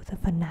with a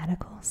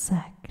fanatical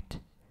sect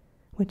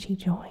which he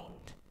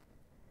joined,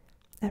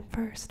 at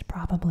first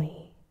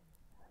probably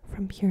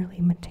from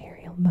purely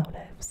material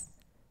motives.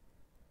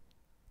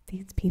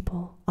 These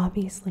people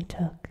obviously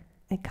took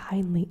a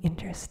kindly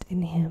interest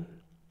in him,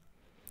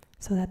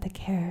 so that the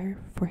care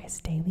for his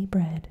daily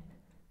bread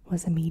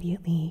was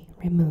immediately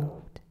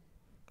removed.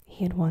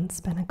 He had once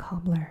been a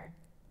cobbler,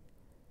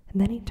 and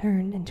then he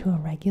turned into a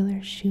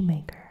regular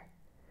shoemaker,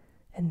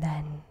 and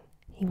then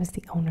he was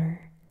the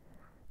owner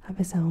of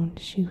his own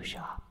shoe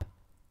shop.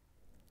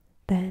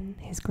 Then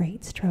his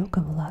great stroke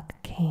of luck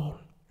came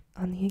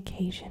on the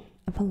occasion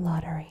of a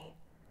lottery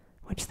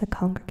which the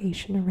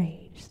congregation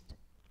arranged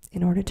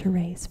in order to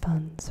raise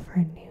funds for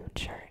a new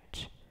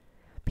church.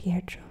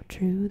 Pietro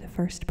drew the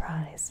first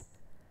prize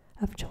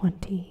of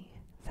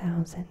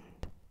 $20,000.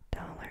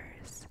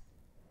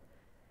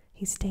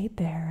 He stayed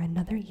there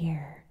another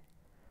year,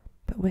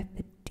 but with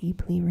the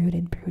deeply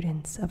rooted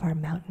prudence of our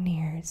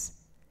mountaineers,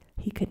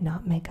 he could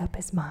not make up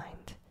his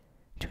mind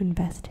to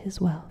invest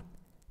his wealth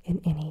in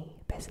any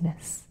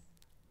business.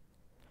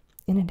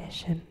 In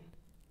addition,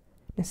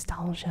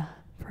 nostalgia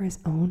for his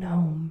own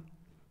home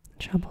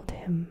troubled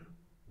him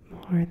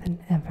more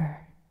than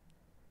ever.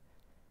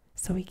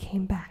 So he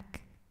came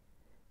back.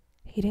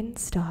 He didn't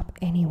stop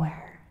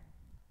anywhere,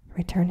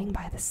 returning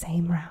by the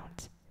same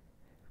route,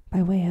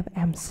 by way of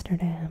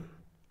Amsterdam,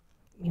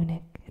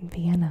 Munich, and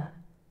Vienna,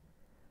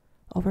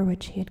 over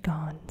which he had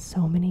gone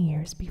so many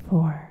years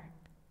before.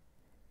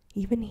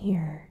 Even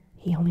here,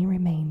 he only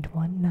remained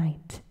one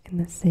night in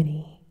the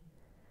city,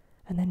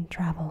 and then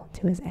traveled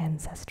to his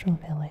ancestral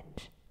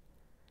village.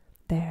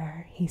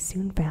 There he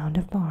soon found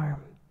a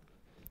farm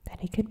that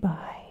he could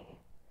buy,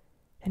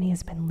 and he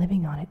has been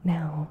living on it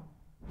now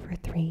for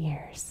 3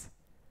 years.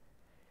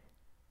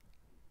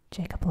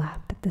 Jacob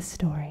laughed at this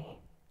story.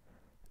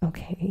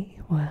 Okay,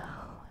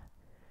 well,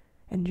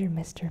 and your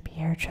Mr.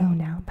 Pietro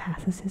now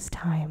passes his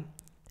time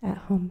at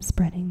home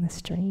spreading the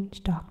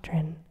strange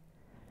doctrine,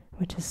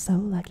 which is so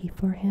lucky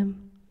for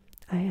him,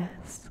 I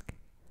ask.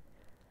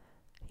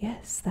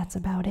 Yes, that's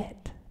about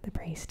it, the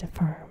priest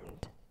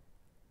affirmed.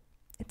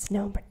 It's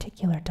no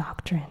particular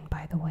doctrine,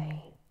 by the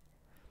way.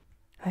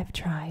 I've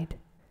tried,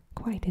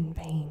 quite in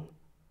vain,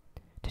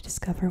 to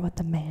discover what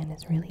the man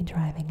is really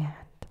driving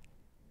at.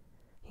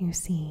 You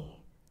see,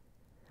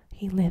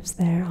 he lives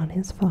there on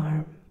his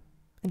farm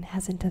and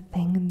hasn't a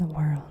thing in the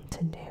world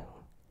to do.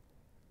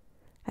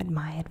 At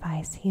my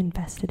advice, he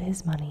invested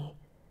his money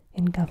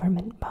in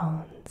government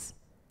bonds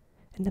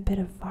and a bit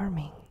of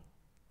farming,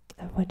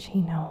 of which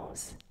he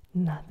knows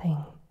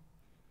nothing,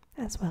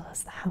 as well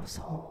as the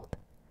household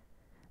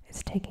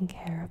is taken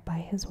care of by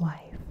his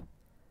wife,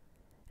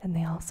 and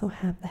they also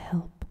have the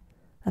help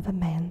of a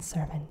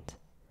manservant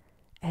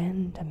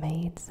and a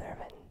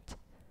maidservant.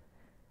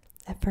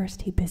 At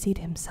first he busied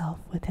himself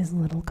with his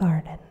little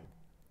garden.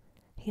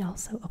 He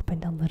also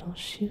opened a little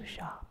shoe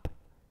shop,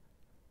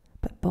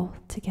 but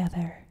both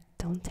together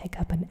don't take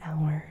up an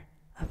hour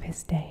of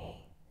his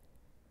day.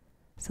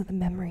 So the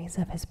memories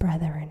of his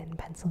brethren in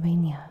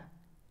Pennsylvania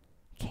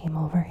came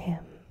over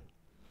him.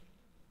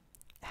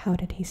 How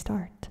did he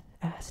start?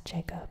 Asked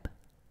Jacob.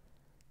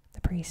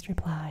 The priest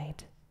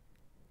replied,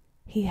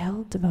 he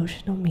held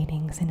devotional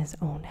meetings in his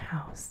own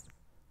house,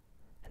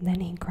 and then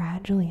he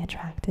gradually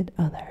attracted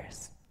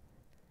others,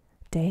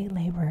 day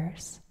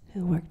laborers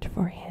who worked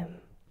for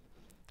him,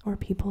 or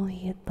people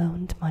he had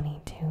loaned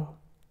money to.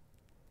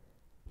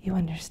 You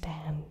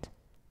understand,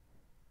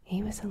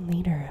 he was a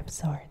leader of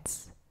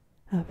sorts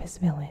of his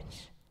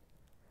village,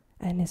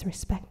 and is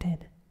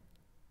respected.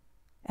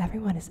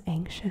 Everyone is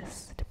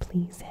anxious to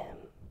please him.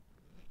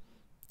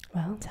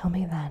 Well, tell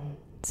me then,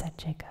 said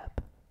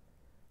Jacob,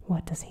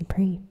 what does he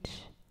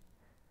preach?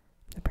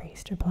 The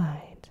priest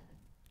replied,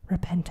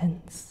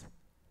 repentance.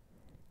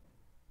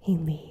 He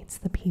leads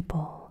the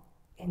people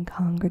in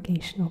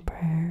congregational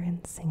prayer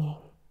and singing.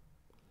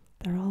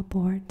 They're all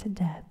bored to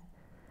death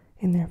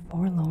in their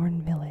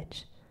forlorn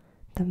village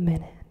the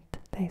minute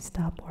they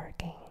stop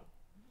working.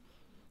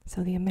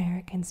 So the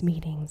Americans'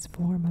 meetings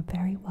form a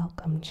very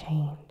welcome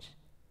change.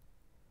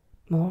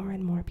 More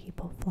and more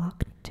people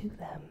flocked to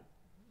them.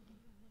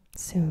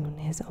 Soon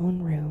his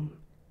own room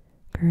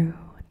grew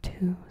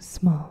too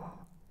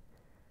small,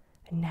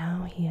 and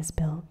now he has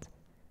built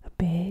a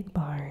big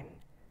barn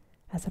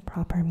as a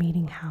proper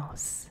meeting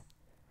house.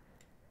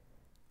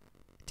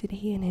 Did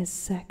he and his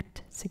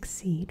sect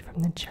secede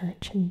from the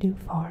church in due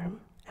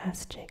form?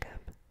 Asked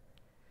Jacob.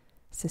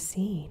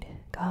 Secede?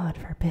 God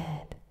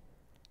forbid,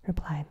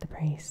 replied the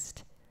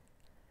priest.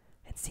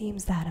 It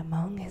seems that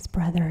among his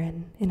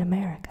brethren in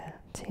America,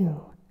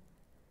 too,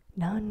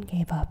 none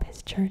gave up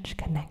his church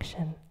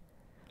connection,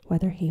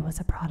 whether he was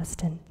a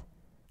Protestant,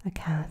 a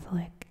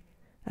Catholic,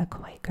 a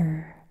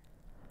Quaker,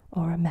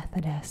 or a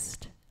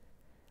Methodist.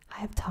 I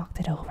have talked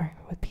it over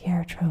with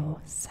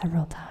Pietro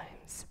several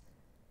times.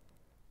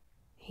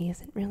 He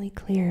isn't really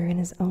clear in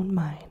his own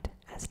mind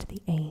as to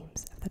the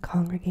aims of the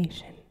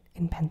congregation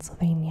in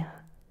Pennsylvania.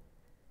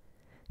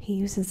 He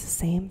uses the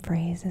same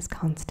phrases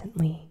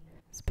constantly,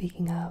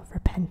 speaking of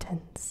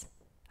repentance,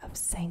 of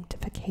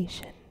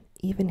sanctification,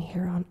 even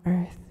here on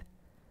earth,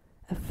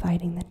 of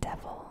fighting the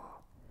devil,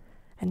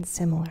 and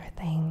similar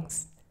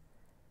things.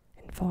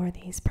 And for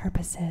these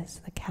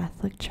purposes, the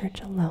Catholic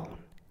Church alone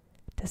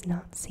does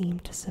not seem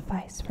to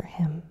suffice for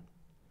him.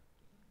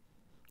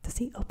 Does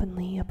he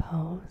openly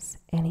oppose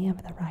any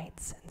of the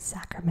rites and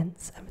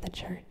sacraments of the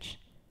Church?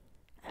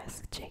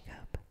 Asked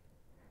Jacob.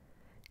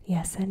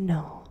 Yes and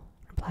no,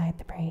 replied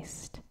the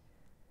priest.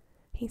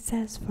 He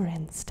says, for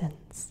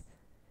instance,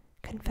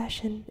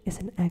 confession is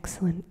an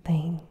excellent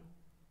thing,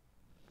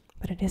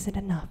 but it isn't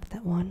enough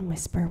that one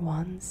whisper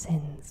one's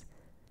sins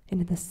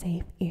into the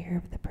safe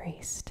ear of the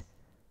priest.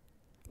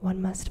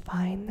 One must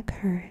find the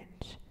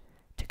courage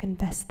to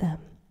confess them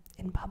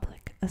in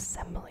public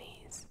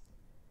assemblies.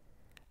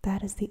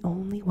 That is the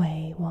only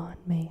way one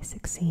may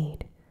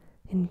succeed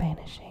in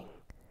banishing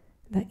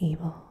the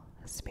evil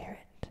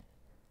spirit.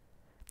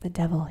 The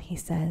devil, he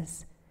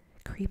says,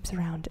 creeps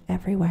around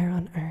everywhere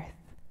on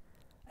earth,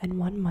 and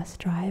one must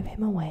drive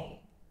him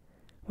away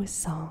with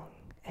song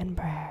and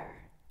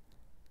prayer.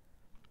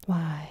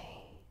 Why,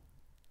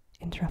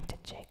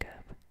 interrupted Jacob,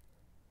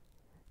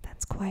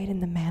 that's quite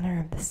in the manner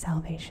of the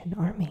Salvation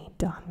Army,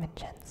 Don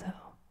Vincenzo,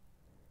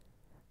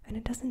 and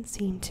it doesn't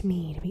seem to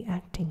me to be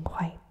acting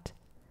quite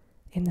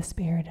in the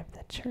spirit of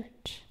the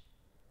Church.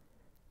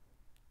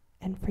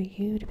 And for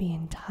you to be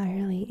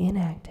entirely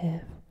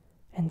inactive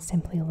and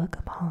simply look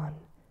upon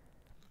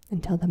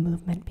until the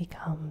movement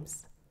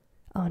becomes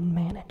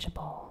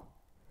unmanageable.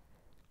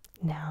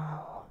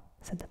 Now,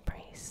 said the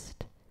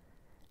priest,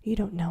 you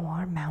don't know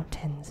our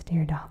mountains,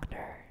 dear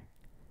doctor.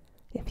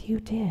 If you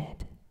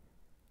did,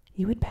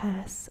 you would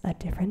pass a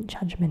different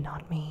judgment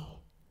on me,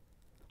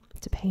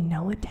 to pay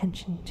no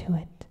attention to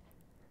it,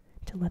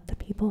 to let the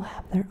people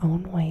have their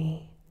own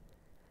way.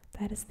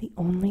 That is the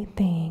only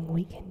thing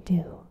we can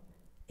do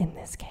in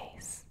this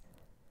case.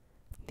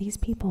 These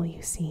people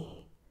you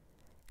see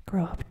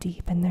grow up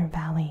deep in their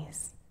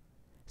valleys,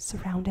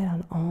 surrounded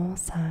on all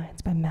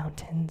sides by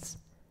mountains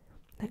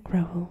that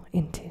grow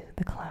into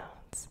the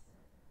clouds.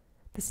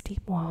 The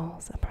steep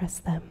walls oppress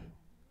them.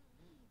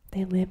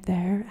 They live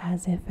there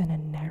as if in a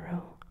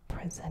narrow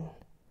prison.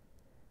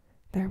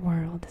 Their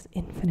world is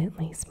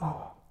infinitely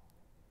small.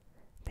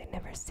 They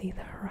never see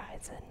the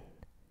horizon,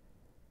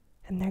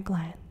 and their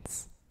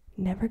glance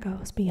never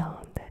goes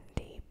beyond that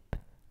deep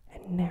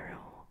and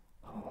narrow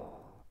hole.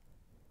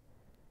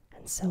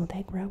 And so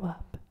they grow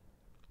up,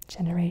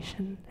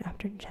 generation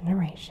after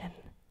generation.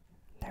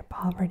 Their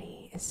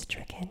poverty is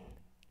stricken.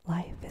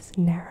 Life is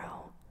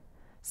narrow,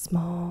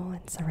 small,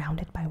 and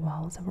surrounded by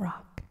walls of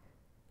rock.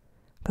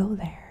 Go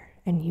there,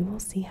 and you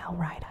will see how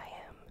right I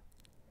am.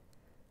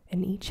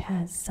 And each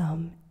has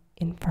some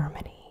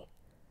infirmity.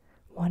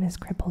 One is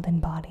crippled in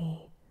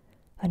body,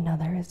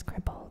 another is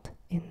crippled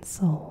in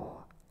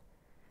soul.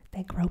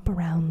 They grope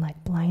around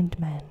like blind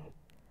men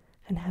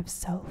and have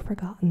so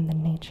forgotten the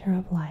nature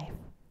of life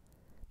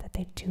that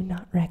they do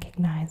not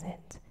recognize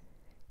it,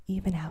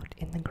 even out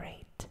in the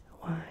great,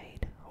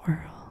 wide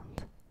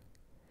world.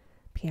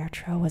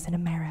 Pietro was in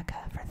America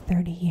for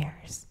 30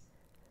 years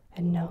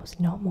and knows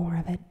no more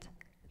of it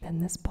than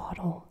this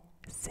bottle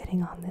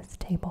sitting on this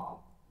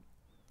table.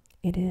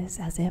 It is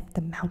as if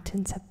the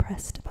mountains have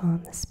pressed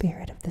upon the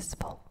spirit of this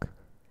folk,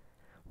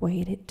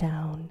 weighed it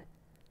down,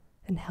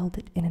 and held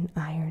it in an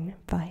iron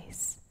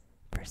vice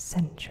for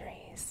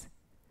centuries.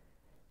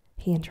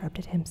 He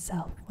interrupted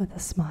himself with a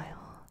smile.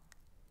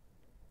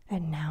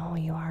 And now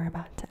you are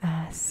about to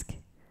ask,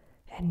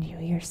 and you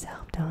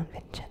yourself, Don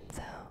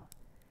Vincenzo,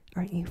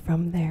 aren't you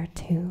from there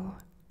too?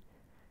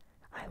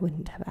 I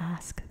wouldn't have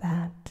asked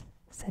that,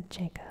 said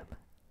Jacob.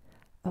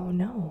 Oh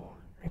no,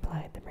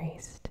 replied the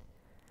priest,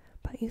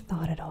 but you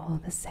thought it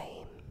all the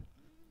same.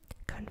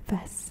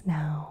 Confess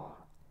now.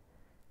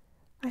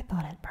 I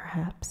thought it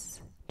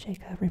perhaps,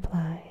 Jacob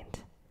replied.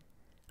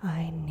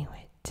 I knew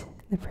it,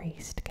 the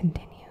priest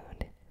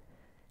continued.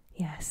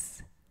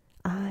 Yes,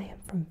 I am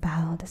from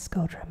Val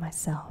d'Escodra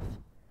myself,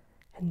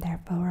 and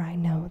therefore I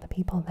know the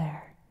people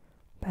there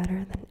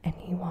better than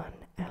anyone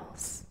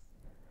else.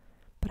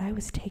 But I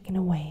was taken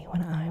away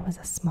when I was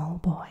a small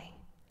boy,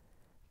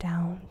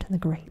 down to the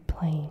Great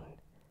Plain,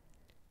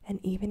 and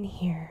even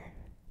here,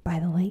 by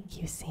the lake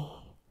you see,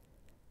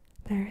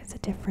 there is a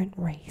different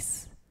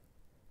race.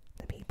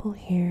 The people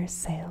here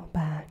sail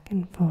back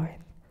and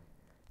forth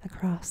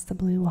across the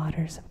blue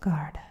waters of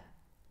Garda,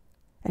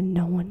 and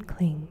no one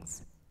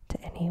clings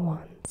to any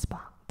one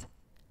spot.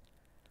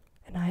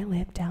 And I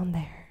live down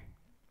there,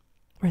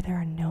 where there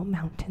are no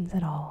mountains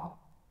at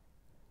all,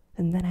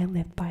 and then I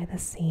live by the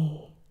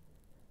sea,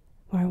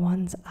 where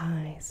one's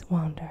eyes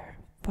wander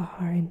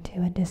far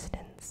into a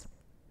distance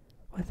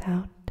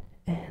without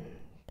end.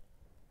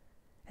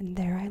 And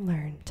there I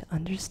learned to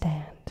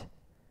understand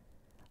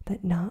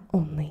that not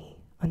only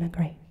on a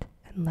great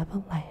and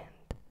level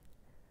land,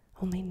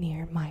 only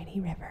near mighty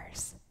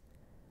rivers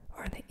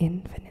or the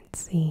infinite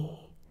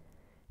sea,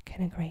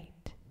 can a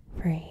great,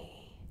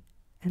 free,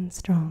 and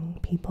strong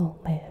people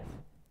live.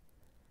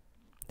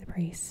 The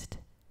priest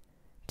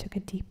took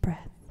a deep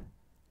breath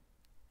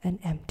and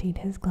emptied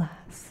his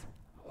glass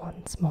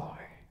once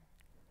more.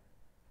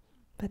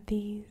 But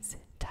these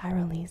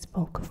Tyrolese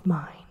folk of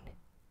mine,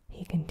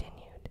 he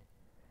continued,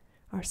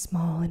 are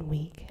small and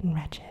weak and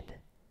wretched,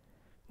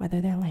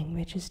 whether their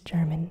language is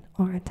German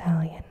or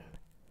Italian.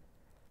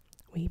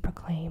 We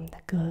proclaim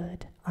the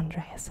good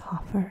Andreas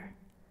Hofer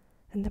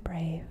and the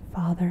brave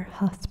Father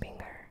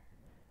Haspinger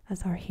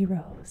as our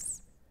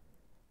heroes,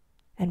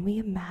 and we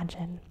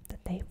imagine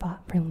that they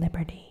fought for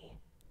liberty,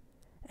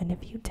 and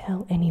if you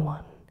tell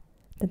anyone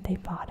that they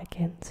fought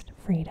against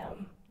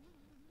freedom,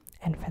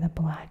 and for the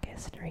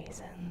blackest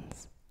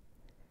reasons,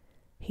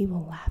 he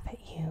will laugh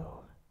at you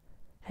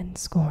and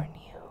scorn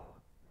you.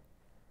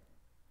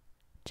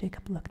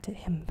 Jacob looked at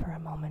him for a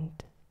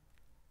moment.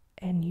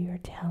 And you're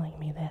telling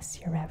me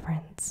this, your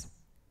reverence,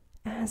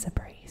 as a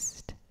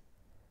priest?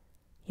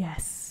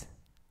 Yes,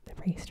 the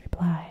priest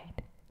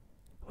replied,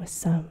 with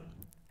some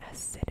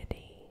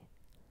acidity.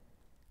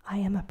 I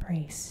am a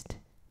priest,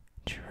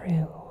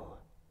 true,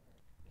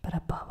 but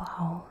above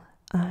all,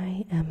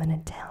 I am an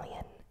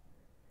Italian,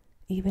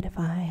 even if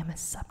I am a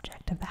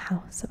subject of the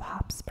House of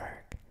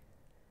Habsburg,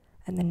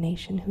 and the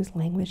nation whose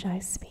language I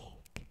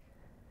speak,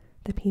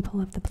 the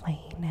people of the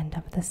plain and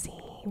of the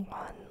sea,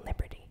 won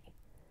liberty,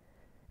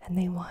 and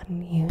they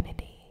won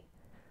unity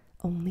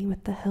only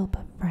with the help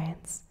of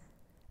France,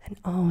 and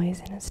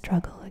always in a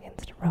struggle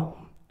against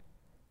Rome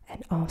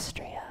and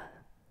Austria.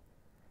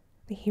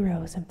 The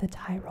heroes of the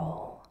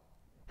Tyrol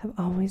have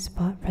always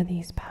fought for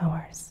these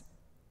powers.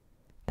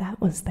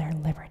 That was their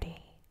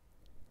liberty.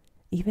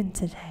 Even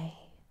today,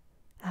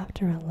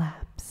 after a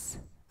lapse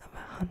of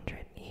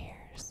 100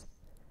 years,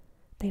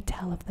 they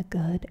tell of the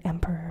good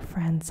Emperor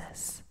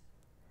Francis.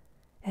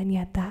 And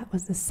yet that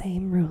was the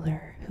same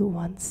ruler who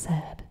once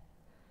said,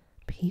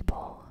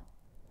 "People,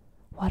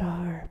 what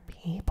are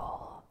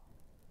people?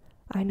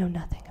 I know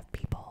nothing of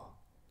people.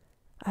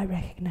 I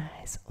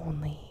recognize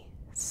only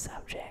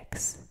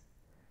subjects.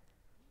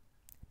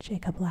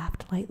 Jacob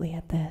laughed lightly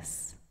at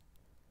this.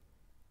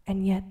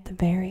 And yet the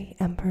very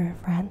Emperor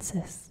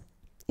Francis,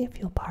 if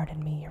you'll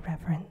pardon me, Your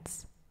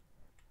Reverence,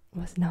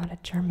 was not a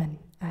German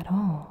at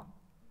all.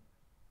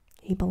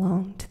 He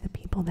belonged to the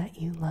people that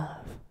you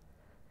love.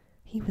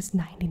 He was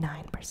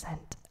 99%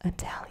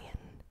 Italian.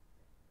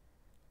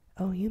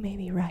 Oh, you may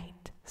be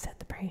right, said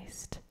the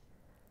priest,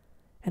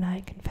 and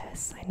I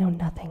confess I know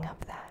nothing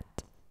of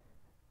that.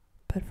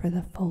 But for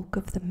the folk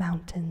of the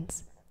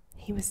mountains,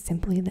 he was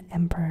simply the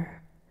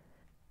emperor,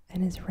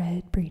 and his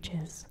red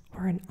breeches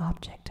were an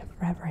object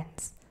of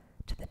reverence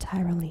to the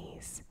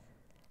Tyrolese,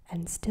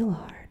 and still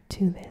are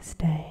to this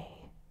day.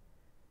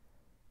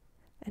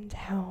 And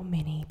how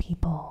many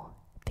people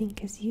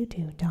think as you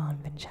do, Don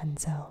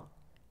Vincenzo?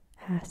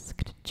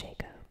 Asked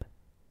Jacob.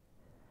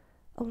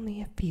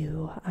 Only a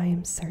few, I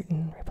am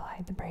certain,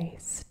 replied the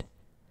priest.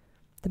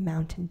 The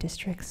mountain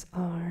districts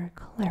are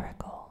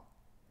clerical,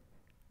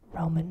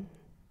 Roman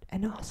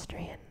and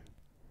Austrian.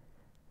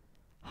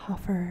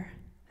 Hofer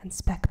and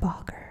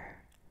Speckbacher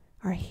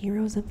are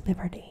heroes of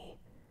liberty,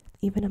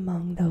 even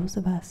among those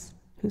of us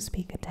who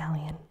speak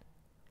Italian.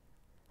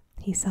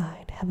 He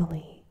sighed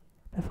heavily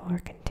before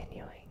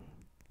continuing.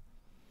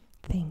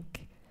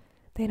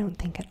 They don't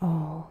think at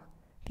all,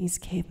 these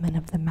cavemen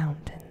of the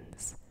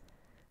mountains.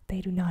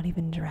 They do not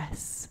even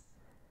dress.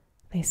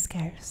 They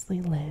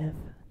scarcely live.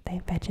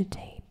 They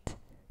vegetate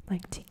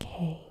like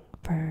decaying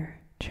fir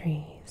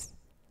trees.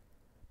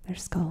 Their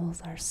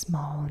skulls are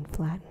small and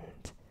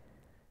flattened.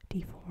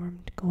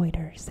 Deformed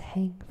goiters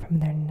hang from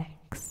their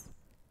necks.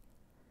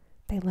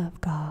 They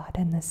love God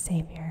and the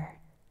Savior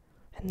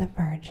and the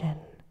Virgin,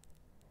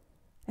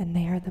 and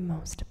they are the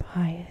most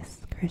pious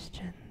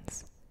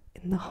Christians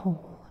in the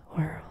whole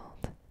world.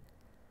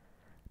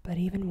 But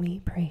even we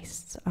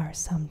priests are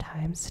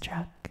sometimes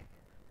struck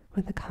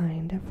with a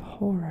kind of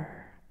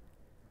horror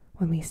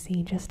when we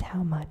see just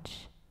how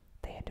much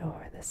they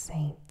adore the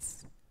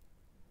saints.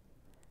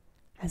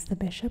 As the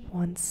bishop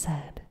once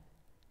said,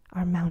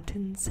 our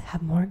mountains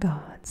have more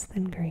gods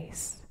than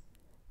Greece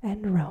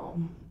and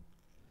Rome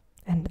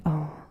and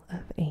all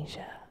of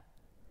Asia.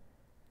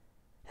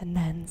 And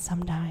then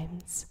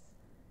sometimes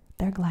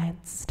their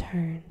glance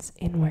turns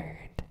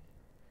inward.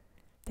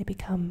 They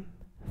become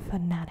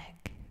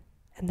fanatic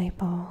and they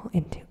fall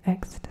into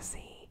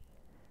ecstasy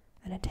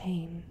and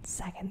attain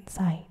second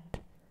sight.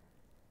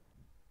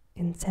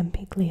 In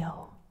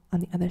Sempiglio,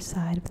 on the other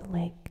side of the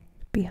lake,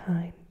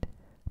 behind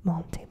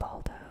Monte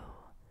Baldo,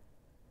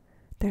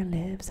 there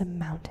lives a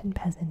mountain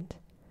peasant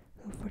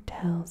who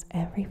foretells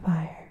every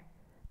fire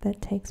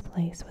that takes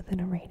place within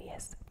a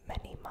radius of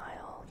many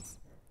miles,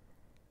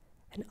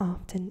 and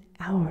often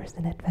hours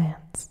in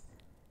advance.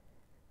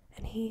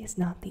 And he is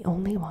not the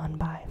only one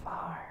by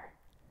far.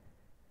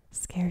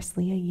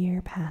 Scarcely a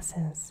year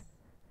passes,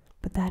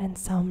 but that in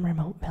some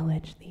remote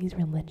village these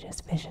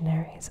religious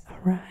visionaries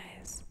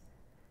arise.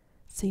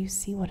 So you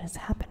see what is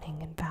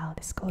happening in Val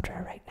di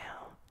Scodra right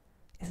now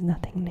is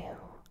nothing new.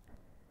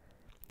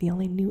 The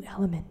only new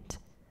element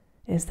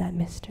is that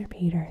Mr.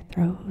 Peter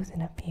throws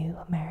in a few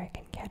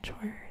American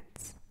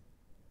catchwords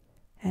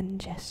and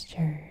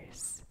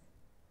gestures.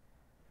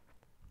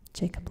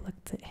 Jacob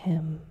looked at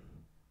him,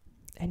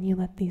 and you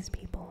let these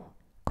people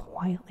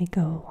quietly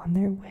go on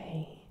their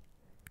way,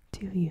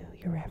 do you,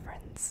 Your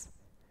Reverence?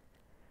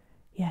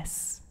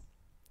 Yes,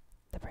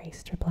 the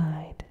priest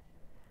replied.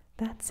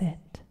 That's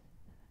it.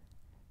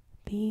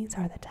 These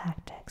are the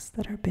tactics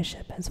that our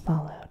bishop has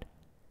followed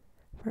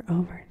for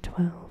over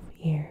 12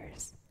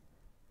 years.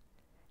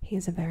 He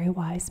is a very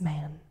wise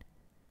man.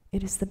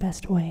 It is the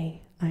best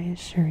way, I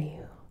assure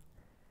you.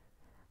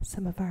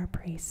 Some of our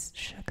priests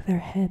shook their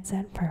heads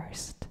at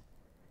first.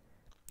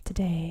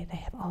 Today they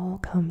have all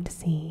come to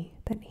see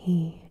that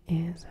he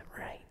is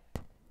right.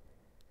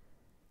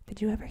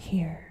 Did you ever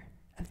hear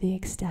of the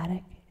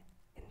ecstatic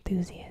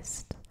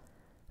enthusiast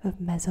of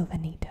Mezzo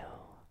Veneto?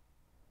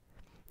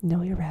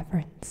 No, Your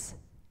Reverence,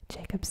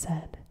 Jacob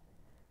said.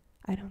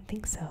 I don't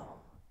think so.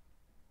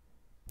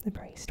 The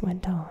priest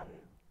went on.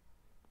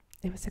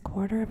 It was a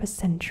quarter of a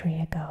century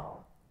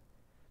ago.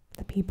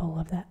 The people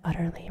of that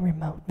utterly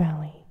remote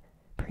valley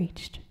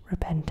preached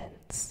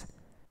repentance.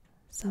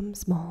 Some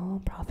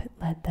small prophet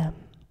led them.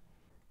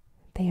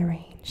 They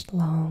arranged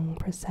long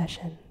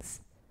processions.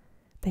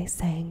 They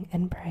sang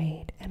and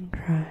prayed and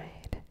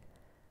cried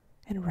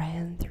and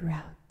ran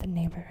throughout the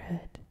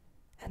neighborhood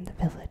and the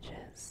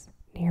villages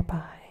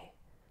nearby.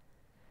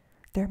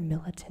 Their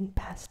militant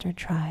pastor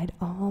tried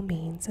all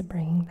means of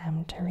bringing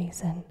them to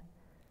reason,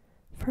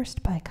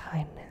 first by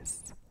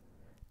kindness,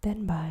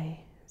 then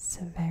by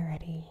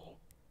severity,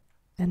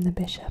 and the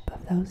bishop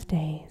of those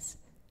days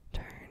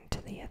turned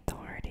to the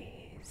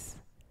authorities.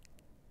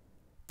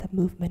 The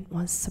movement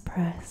was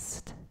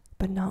suppressed,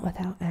 but not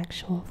without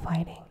actual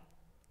fighting.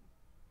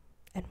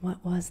 And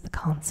what was the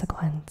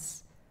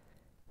consequence?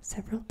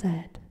 Several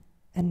dead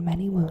and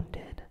many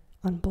wounded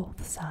on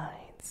both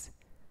sides.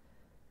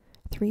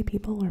 3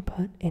 people were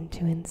put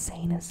into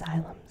insane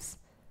asylums,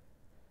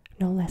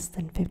 no less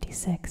than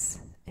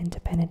 56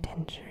 into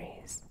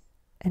penitentiaries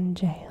and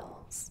jails.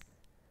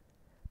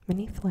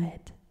 Many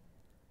fled.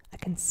 A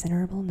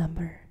considerable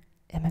number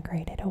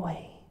emigrated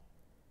away,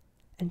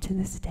 and to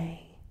this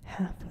day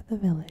half of the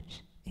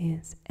village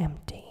is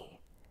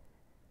empty.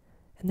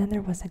 And then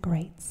there was a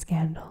great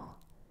scandal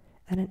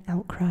and an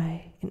outcry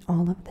in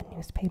all of the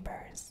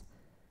newspapers.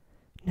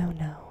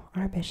 No,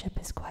 our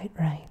bishop is quite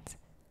right.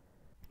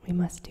 We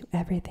must do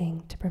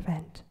everything to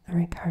prevent a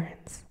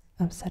recurrence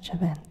of such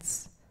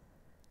events.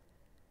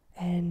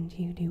 And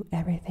you do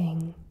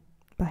everything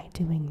by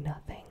doing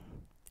nothing?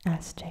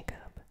 Asked Jacob.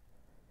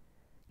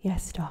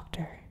 Yes,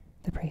 doctor,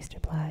 the priest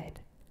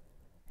replied.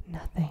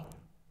 Nothing.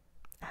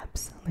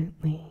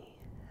 Absolutely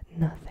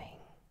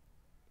nothing.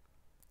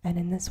 And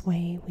in this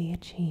way we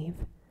achieve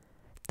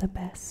the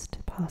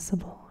best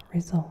possible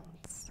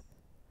results.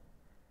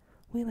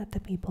 We let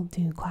the people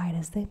do quite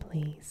as they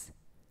please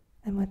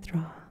and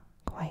withdraw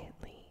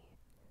quietly.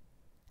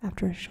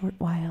 After a short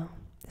while,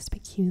 this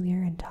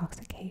peculiar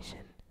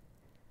intoxication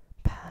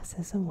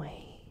passes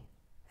away,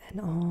 and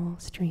all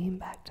stream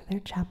back to their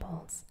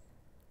chapels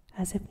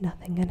as if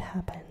nothing had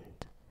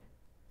happened.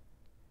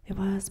 It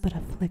was but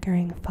a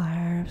flickering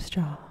fire of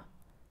straw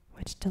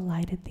which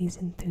delighted these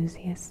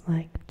enthusiasts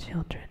like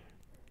children,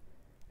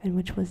 and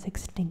which was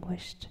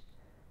extinguished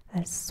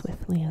as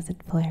swiftly as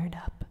it flared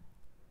up.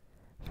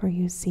 For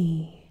you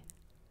see,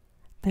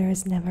 there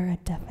is never a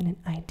definite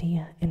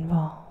idea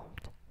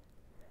involved.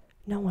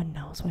 No one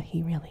knows what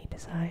he really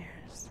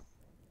desires.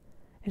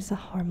 It is a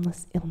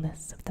harmless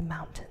illness of the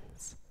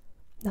mountains,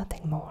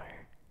 nothing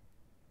more.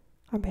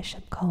 Our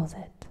bishop calls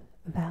it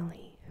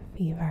valley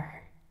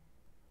fever.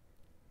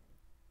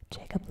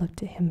 Jacob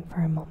looked at him for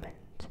a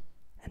moment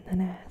and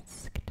then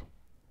asked,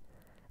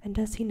 And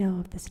does he know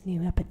of this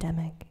new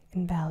epidemic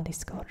in Val di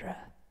Scodra?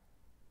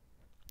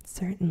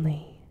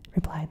 Certainly,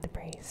 replied the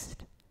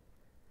priest.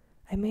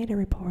 I made a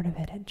report of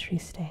it at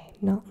Trieste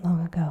not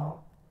long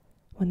ago,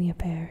 when the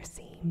affair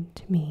seemed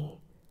to me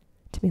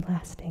to be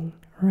lasting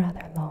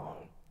rather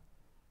long,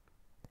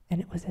 and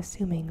it was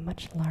assuming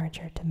much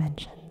larger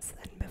dimensions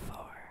than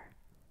before.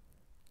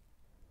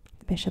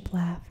 The bishop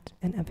laughed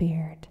and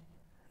averred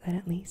that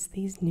at least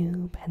these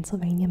new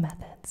Pennsylvania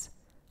methods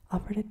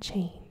offered a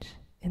change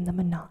in the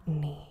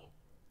monotony,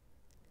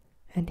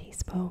 and he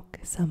spoke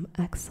some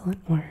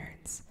excellent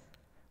words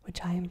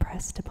which I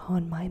impressed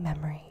upon my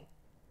memory,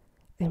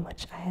 and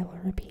which I will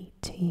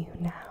repeat to you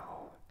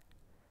now.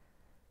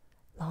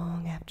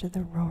 Long after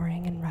the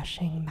roaring and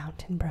rushing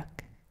mountain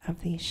brook of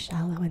these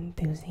shallow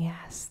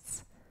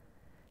enthusiasts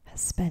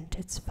has spent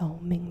its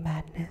foaming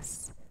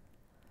madness,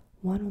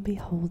 one will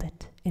behold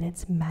it in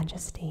its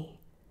majesty,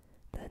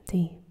 the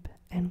deep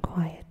and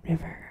quiet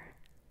river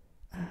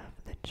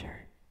of the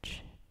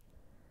church,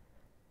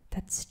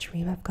 that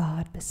stream of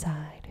God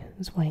beside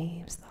whose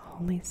waves the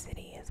holy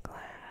city is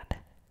glad,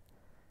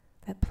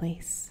 that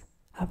place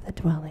of the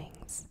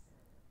dwellings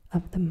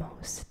of the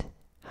Most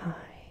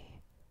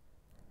High.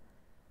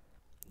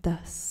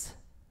 Thus,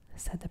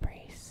 said the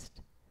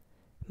priest,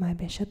 my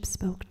bishop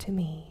spoke to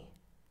me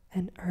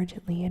and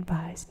urgently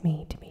advised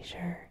me to be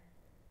sure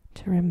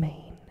to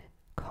remain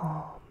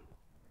calm.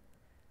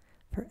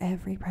 For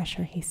every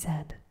pressure, he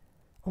said,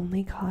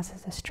 only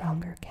causes a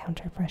stronger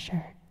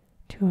counter-pressure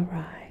to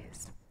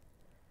arise.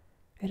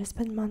 It has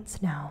been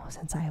months now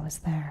since I was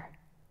there.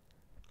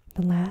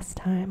 The last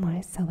time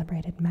I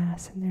celebrated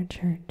Mass in their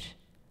church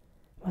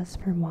was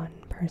for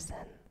one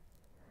person,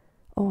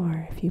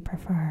 or, if you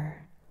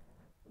prefer,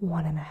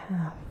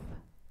 1.5.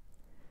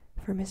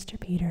 For Mr.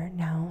 Peter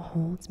now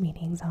holds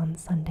meetings on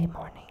Sunday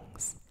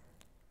mornings,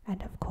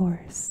 and of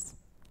course,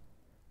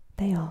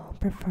 they all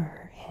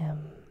prefer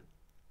him.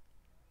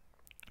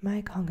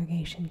 My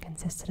congregation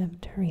consisted of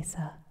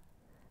Teresa,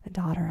 the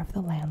daughter of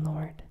the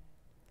landlord.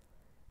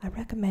 I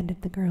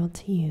recommended the girl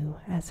to you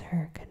as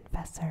her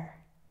confessor.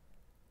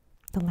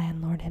 The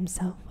landlord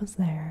himself was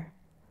there,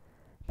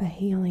 but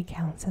he only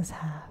counts as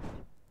half,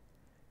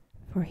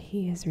 for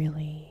he is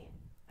really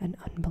an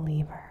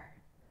unbeliever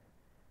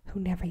who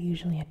never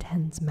usually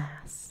attends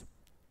Mass.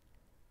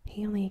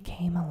 He only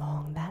came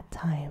along that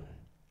time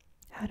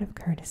out of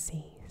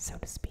courtesy, so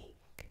to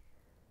speak.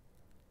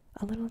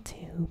 A little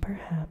too,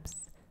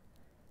 perhaps,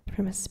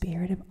 from a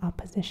spirit of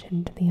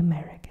opposition to the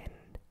American.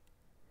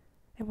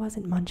 It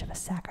wasn't much of a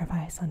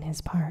sacrifice on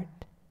his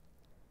part,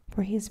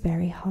 for he is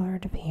very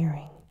hard of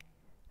hearing,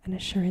 and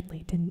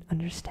assuredly didn't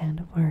understand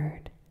a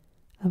word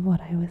of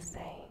what I was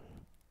saying.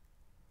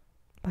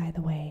 By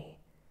the way,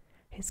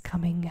 his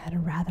coming had a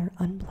rather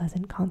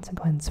unpleasant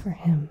consequence for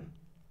him.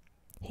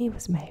 He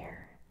was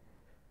mayor,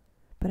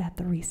 but at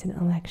the recent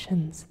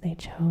elections they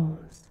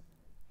chose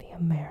the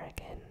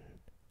American.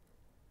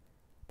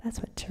 That's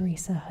what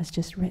Teresa has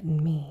just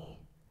written me.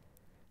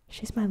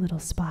 She's my little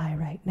spy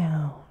right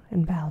now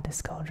in Val di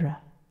Scodra.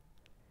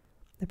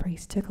 The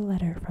priest took a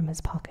letter from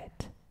his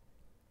pocket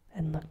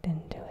and looked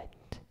into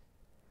it.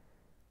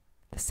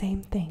 The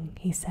same thing,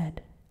 he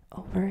said,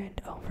 over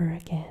and over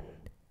again,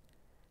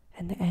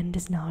 and the end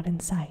is not in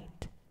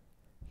sight.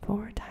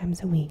 4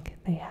 times a week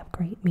they have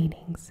great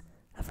meetings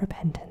of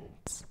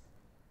repentance,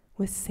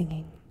 with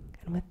singing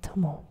and with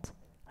tumult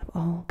of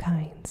all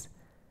kinds,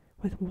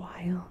 with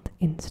wild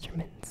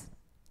instruments.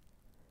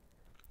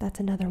 That's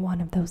another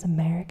one of those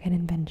American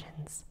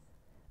inventions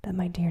that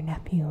my dear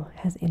nephew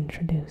has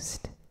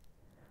introduced.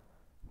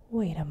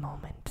 Wait a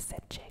moment,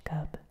 said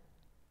Jacob.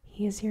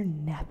 He is your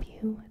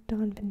nephew,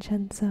 Don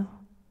Vincenzo?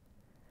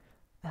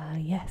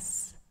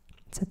 Yes,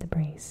 said the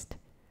priest.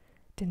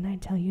 Didn't I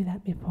tell you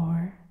that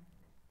before?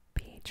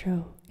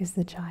 Pietro is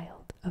the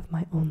child of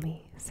my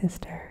only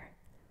sister.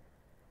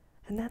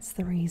 And that's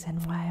the reason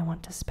why I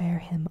want to spare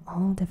him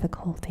all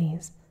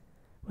difficulties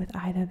with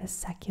either the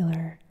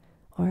secular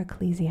or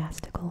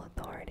ecclesiastical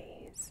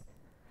authorities,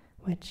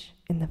 which,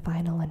 in the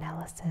final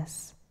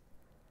analysis,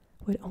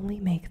 would only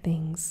make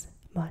things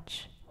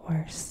much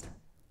worse.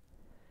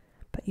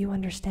 But you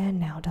understand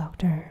now,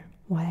 Doctor,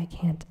 why I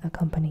can't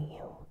accompany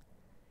you.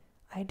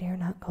 I dare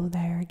not go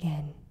there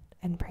again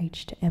and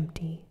preach to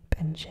empty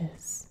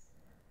benches.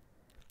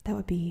 That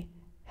would be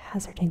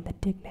hazarding the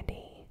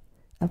dignity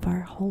of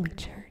our holy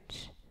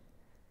church,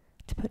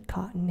 to put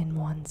cotton in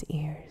one's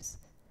ears,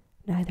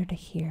 neither to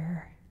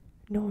hear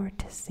nor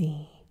to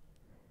see,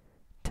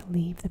 to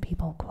leave the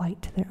people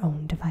quite to their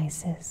own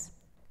devices.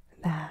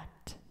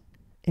 That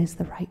is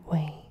the right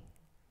way.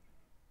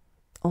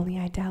 Only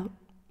I doubt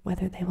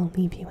whether they will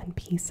leave you in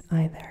peace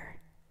either,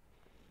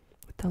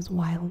 with those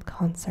wild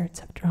concerts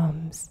of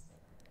drums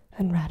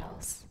and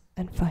rattles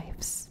and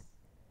fifes.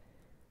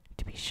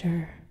 To be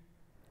sure,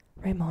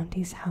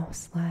 Raimondi's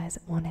house lies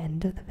at one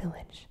end of the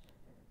village,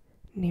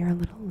 near a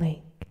little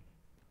lake,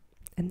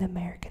 and the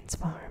American's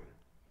farm,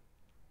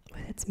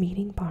 with its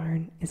meeting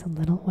barn, is a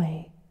little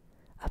way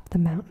up the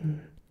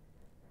mountain,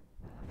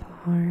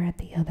 far at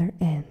the other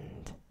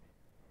end.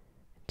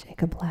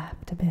 Jacob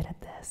laughed a bit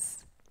at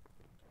this.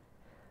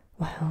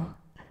 Well,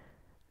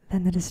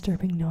 then the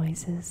disturbing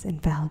noises in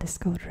Val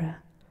d'Escodra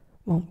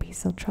won't be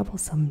so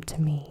troublesome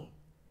to me.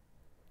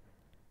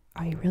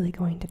 Are you really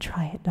going to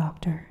try it,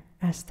 Doctor?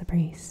 Asked the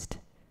priest.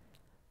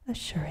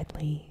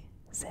 Assuredly,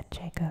 said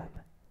Jacob,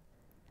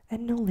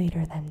 and no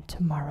later than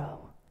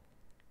tomorrow.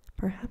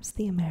 Perhaps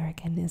the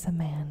American is a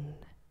man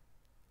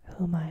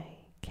whom I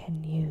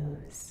can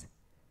use.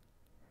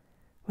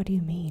 What do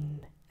you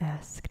mean?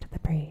 Asked the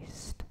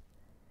priest.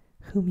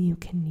 Whom you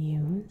can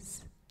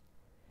use?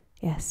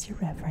 Yes, your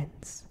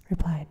reverence,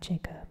 replied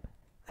Jacob.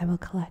 I will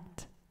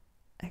collect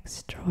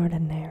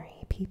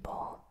extraordinary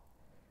people.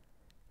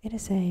 It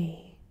is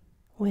a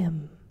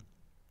whim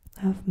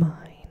of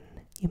mine,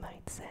 you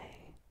might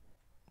say.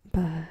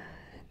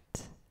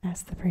 But,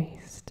 asked the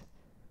priest,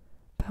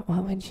 but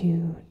what would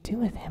you do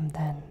with him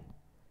then?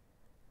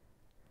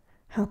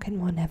 How can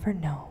one ever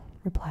know,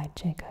 replied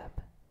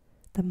Jacob.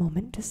 The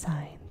moment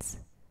decides.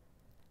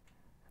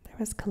 There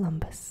was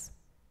Columbus,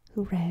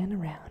 who ran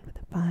around with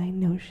a fine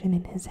notion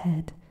in his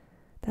head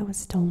that was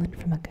stolen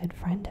from a good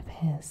friend of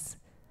his.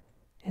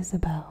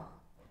 Isabel,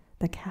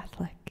 the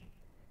Catholic,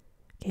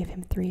 gave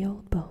him 3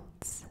 old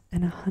boats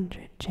and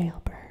 100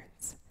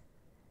 jailbirds.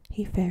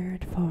 He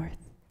fared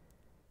forth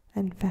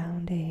and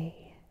found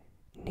a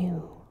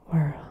new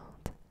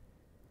world.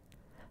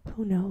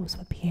 Who knows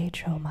what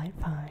Pietro might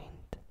find?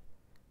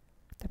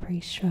 The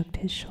priest shrugged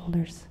his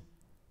shoulders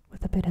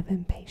with a bit of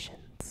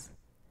impatience.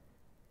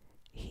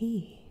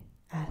 He?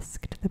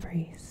 Asked the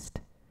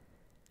priest.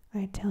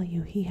 I tell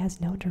you, he has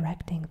no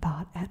directing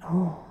thought at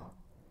all.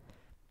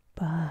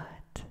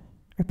 But,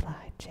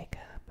 replied Jacob,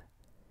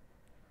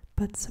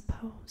 but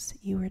suppose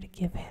you were to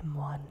give him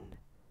one.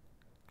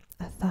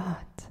 A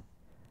thought.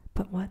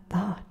 But what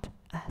thought?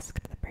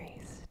 Asked the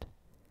priest.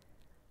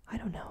 I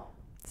don't know,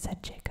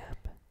 said Jacob.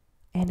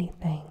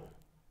 Anything.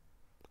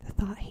 The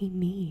thought he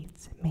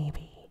needs,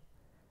 maybe.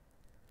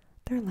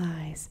 There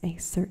lies a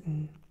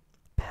certain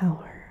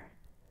power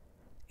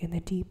in the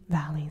deep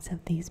valleys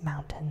of these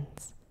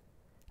mountains,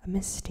 a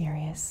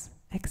mysterious,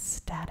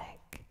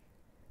 ecstatic,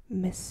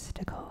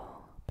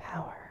 mystical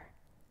power,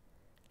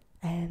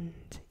 and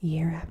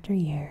year after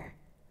year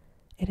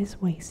it is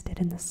wasted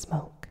in the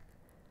smoke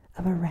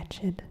of a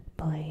wretched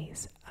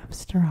blaze of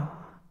straw.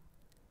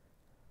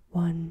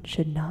 One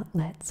should not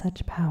let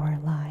such power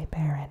lie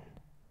barren.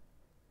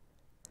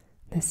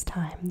 This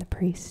time the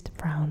priest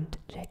frowned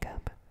at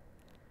Jacob.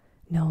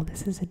 No,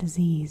 this is a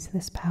disease,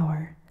 this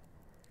power.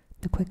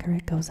 The quicker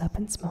it goes up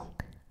in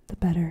smoke, the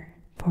better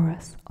for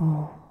us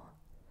all.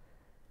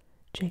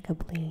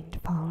 Jacob leaned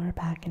far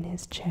back in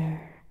his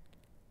chair,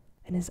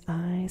 and his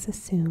eyes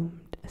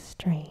assumed a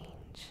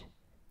strange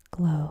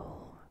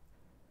glow.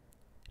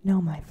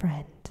 No, my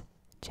friend,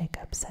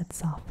 Jacob said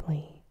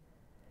softly,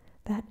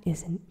 that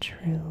isn't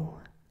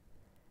true.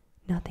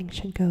 Nothing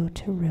should go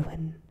to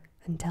ruin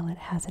until it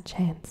has a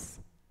chance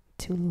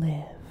to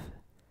live.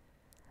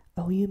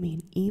 Oh, you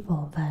mean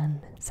evil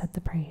then, said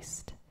the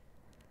priest.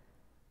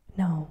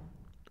 No,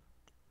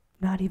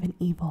 not even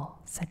evil,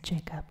 said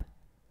Jacob.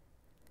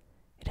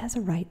 It has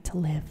a right to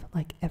live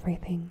like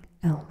everything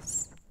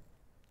else.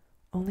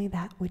 Only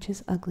that which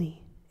is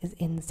ugly is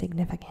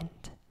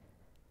insignificant.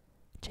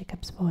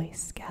 Jacob's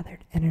voice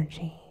gathered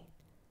energy.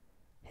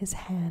 His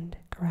hand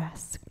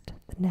grasped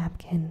the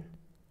napkin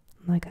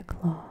like a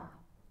claw.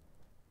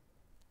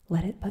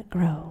 Let it but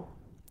grow,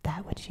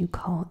 that which you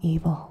call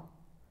evil,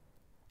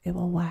 It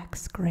will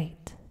wax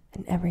great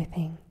in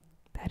everything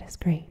that is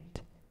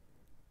great.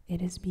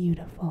 It is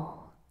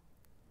beautiful.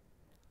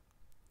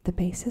 The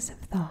basis of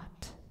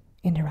thought,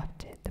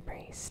 interrupted the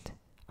priest,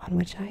 on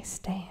which I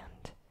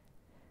stand.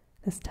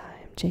 This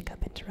time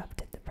Jacob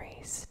interrupted the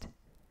priest.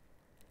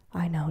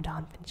 I know,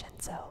 Don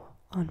Vincenzo,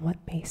 on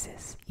what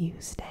basis you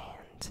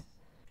stand.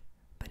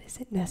 But is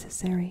it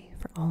necessary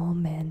for all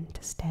men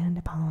to stand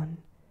upon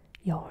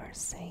your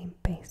same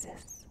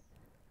basis?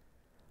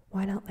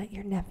 Why not let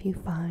your nephew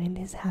find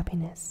his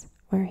happiness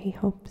where he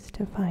hopes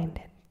to find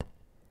it?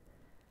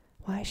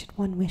 Why should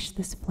one wish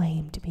this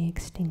flame to be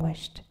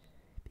extinguished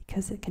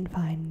because it can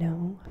find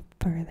no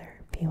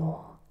further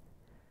fuel?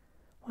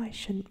 Why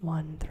shouldn't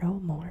one throw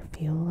more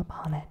fuel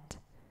upon it,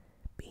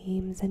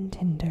 beams and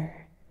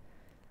tinder,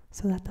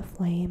 so that the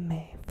flame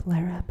may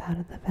flare up out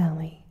of the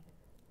valley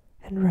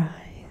and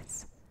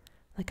rise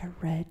like a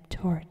red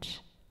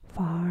torch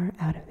far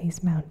out of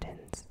these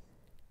mountains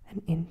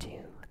and into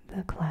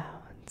the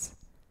clouds?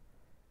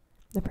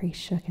 The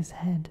priest shook his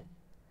head.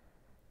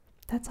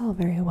 That's all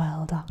very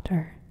well,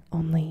 doctor,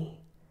 only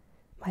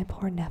my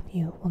poor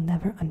nephew will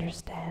never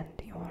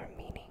understand your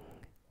meaning.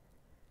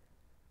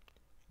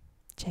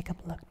 Jacob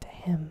looked at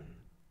him.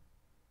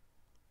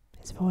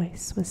 His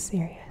voice was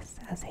serious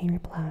as he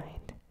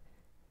replied,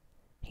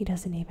 He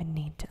doesn't even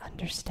need to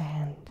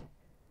understand.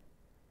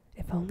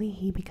 If only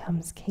he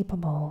becomes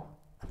capable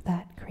of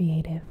that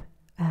creative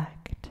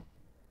act,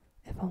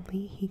 if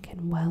only he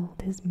can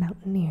weld his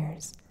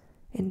mountaineers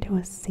into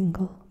a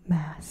single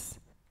mass,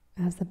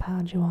 as the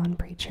Paduan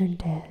preacher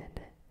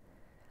did.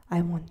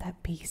 I want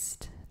that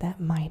beast, that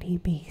mighty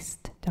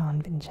beast,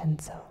 Don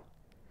Vincenzo.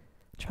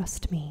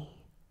 Trust me,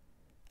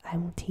 I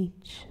will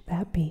teach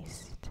that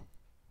beast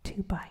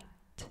to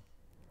bite.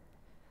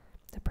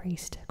 The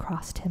priest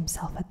crossed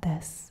himself at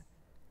this.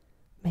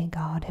 May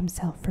God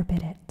himself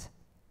forbid it.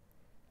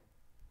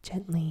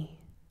 Gently,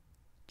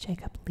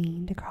 Jacob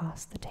leaned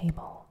across the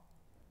table.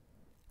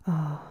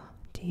 Ah,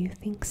 do you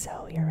think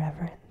so, your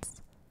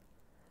reverence?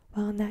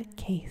 Well, in that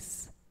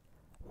case,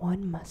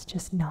 one must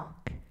just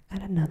knock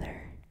at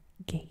another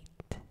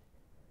gate.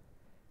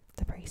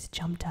 The priest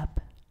jumped up,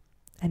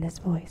 and his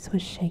voice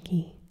was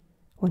shaky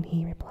when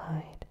he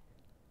replied,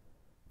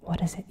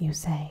 What is it you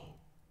say?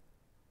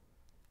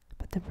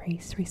 But the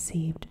priest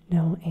received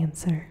no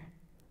answer.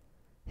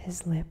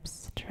 His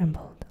lips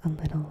trembled a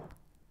little,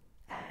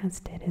 as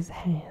did his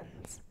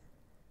hands.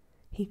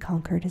 He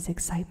conquered his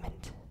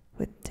excitement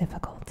with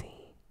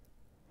difficulty.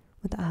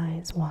 With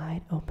eyes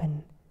wide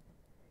open,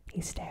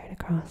 he stared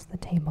across the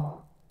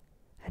table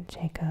at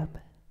Jacob.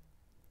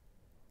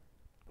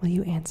 Will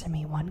you answer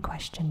me one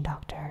question,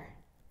 doctor?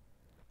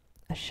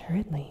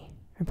 Assuredly,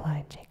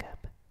 replied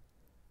Jacob.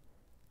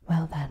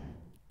 Well then,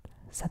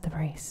 said the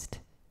priest,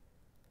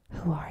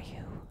 who are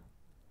you?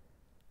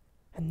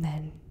 And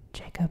then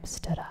Jacob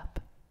stood up.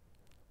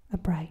 A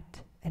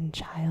bright and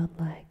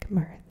childlike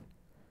mirth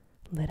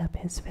lit up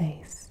his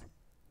face.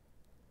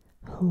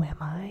 Who am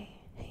I?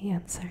 He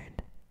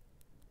answered.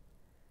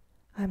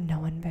 I'm no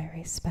one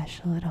very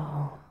special at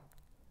all.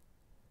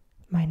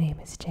 My name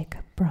is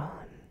Jacob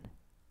Braun,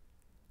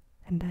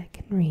 and I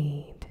can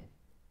read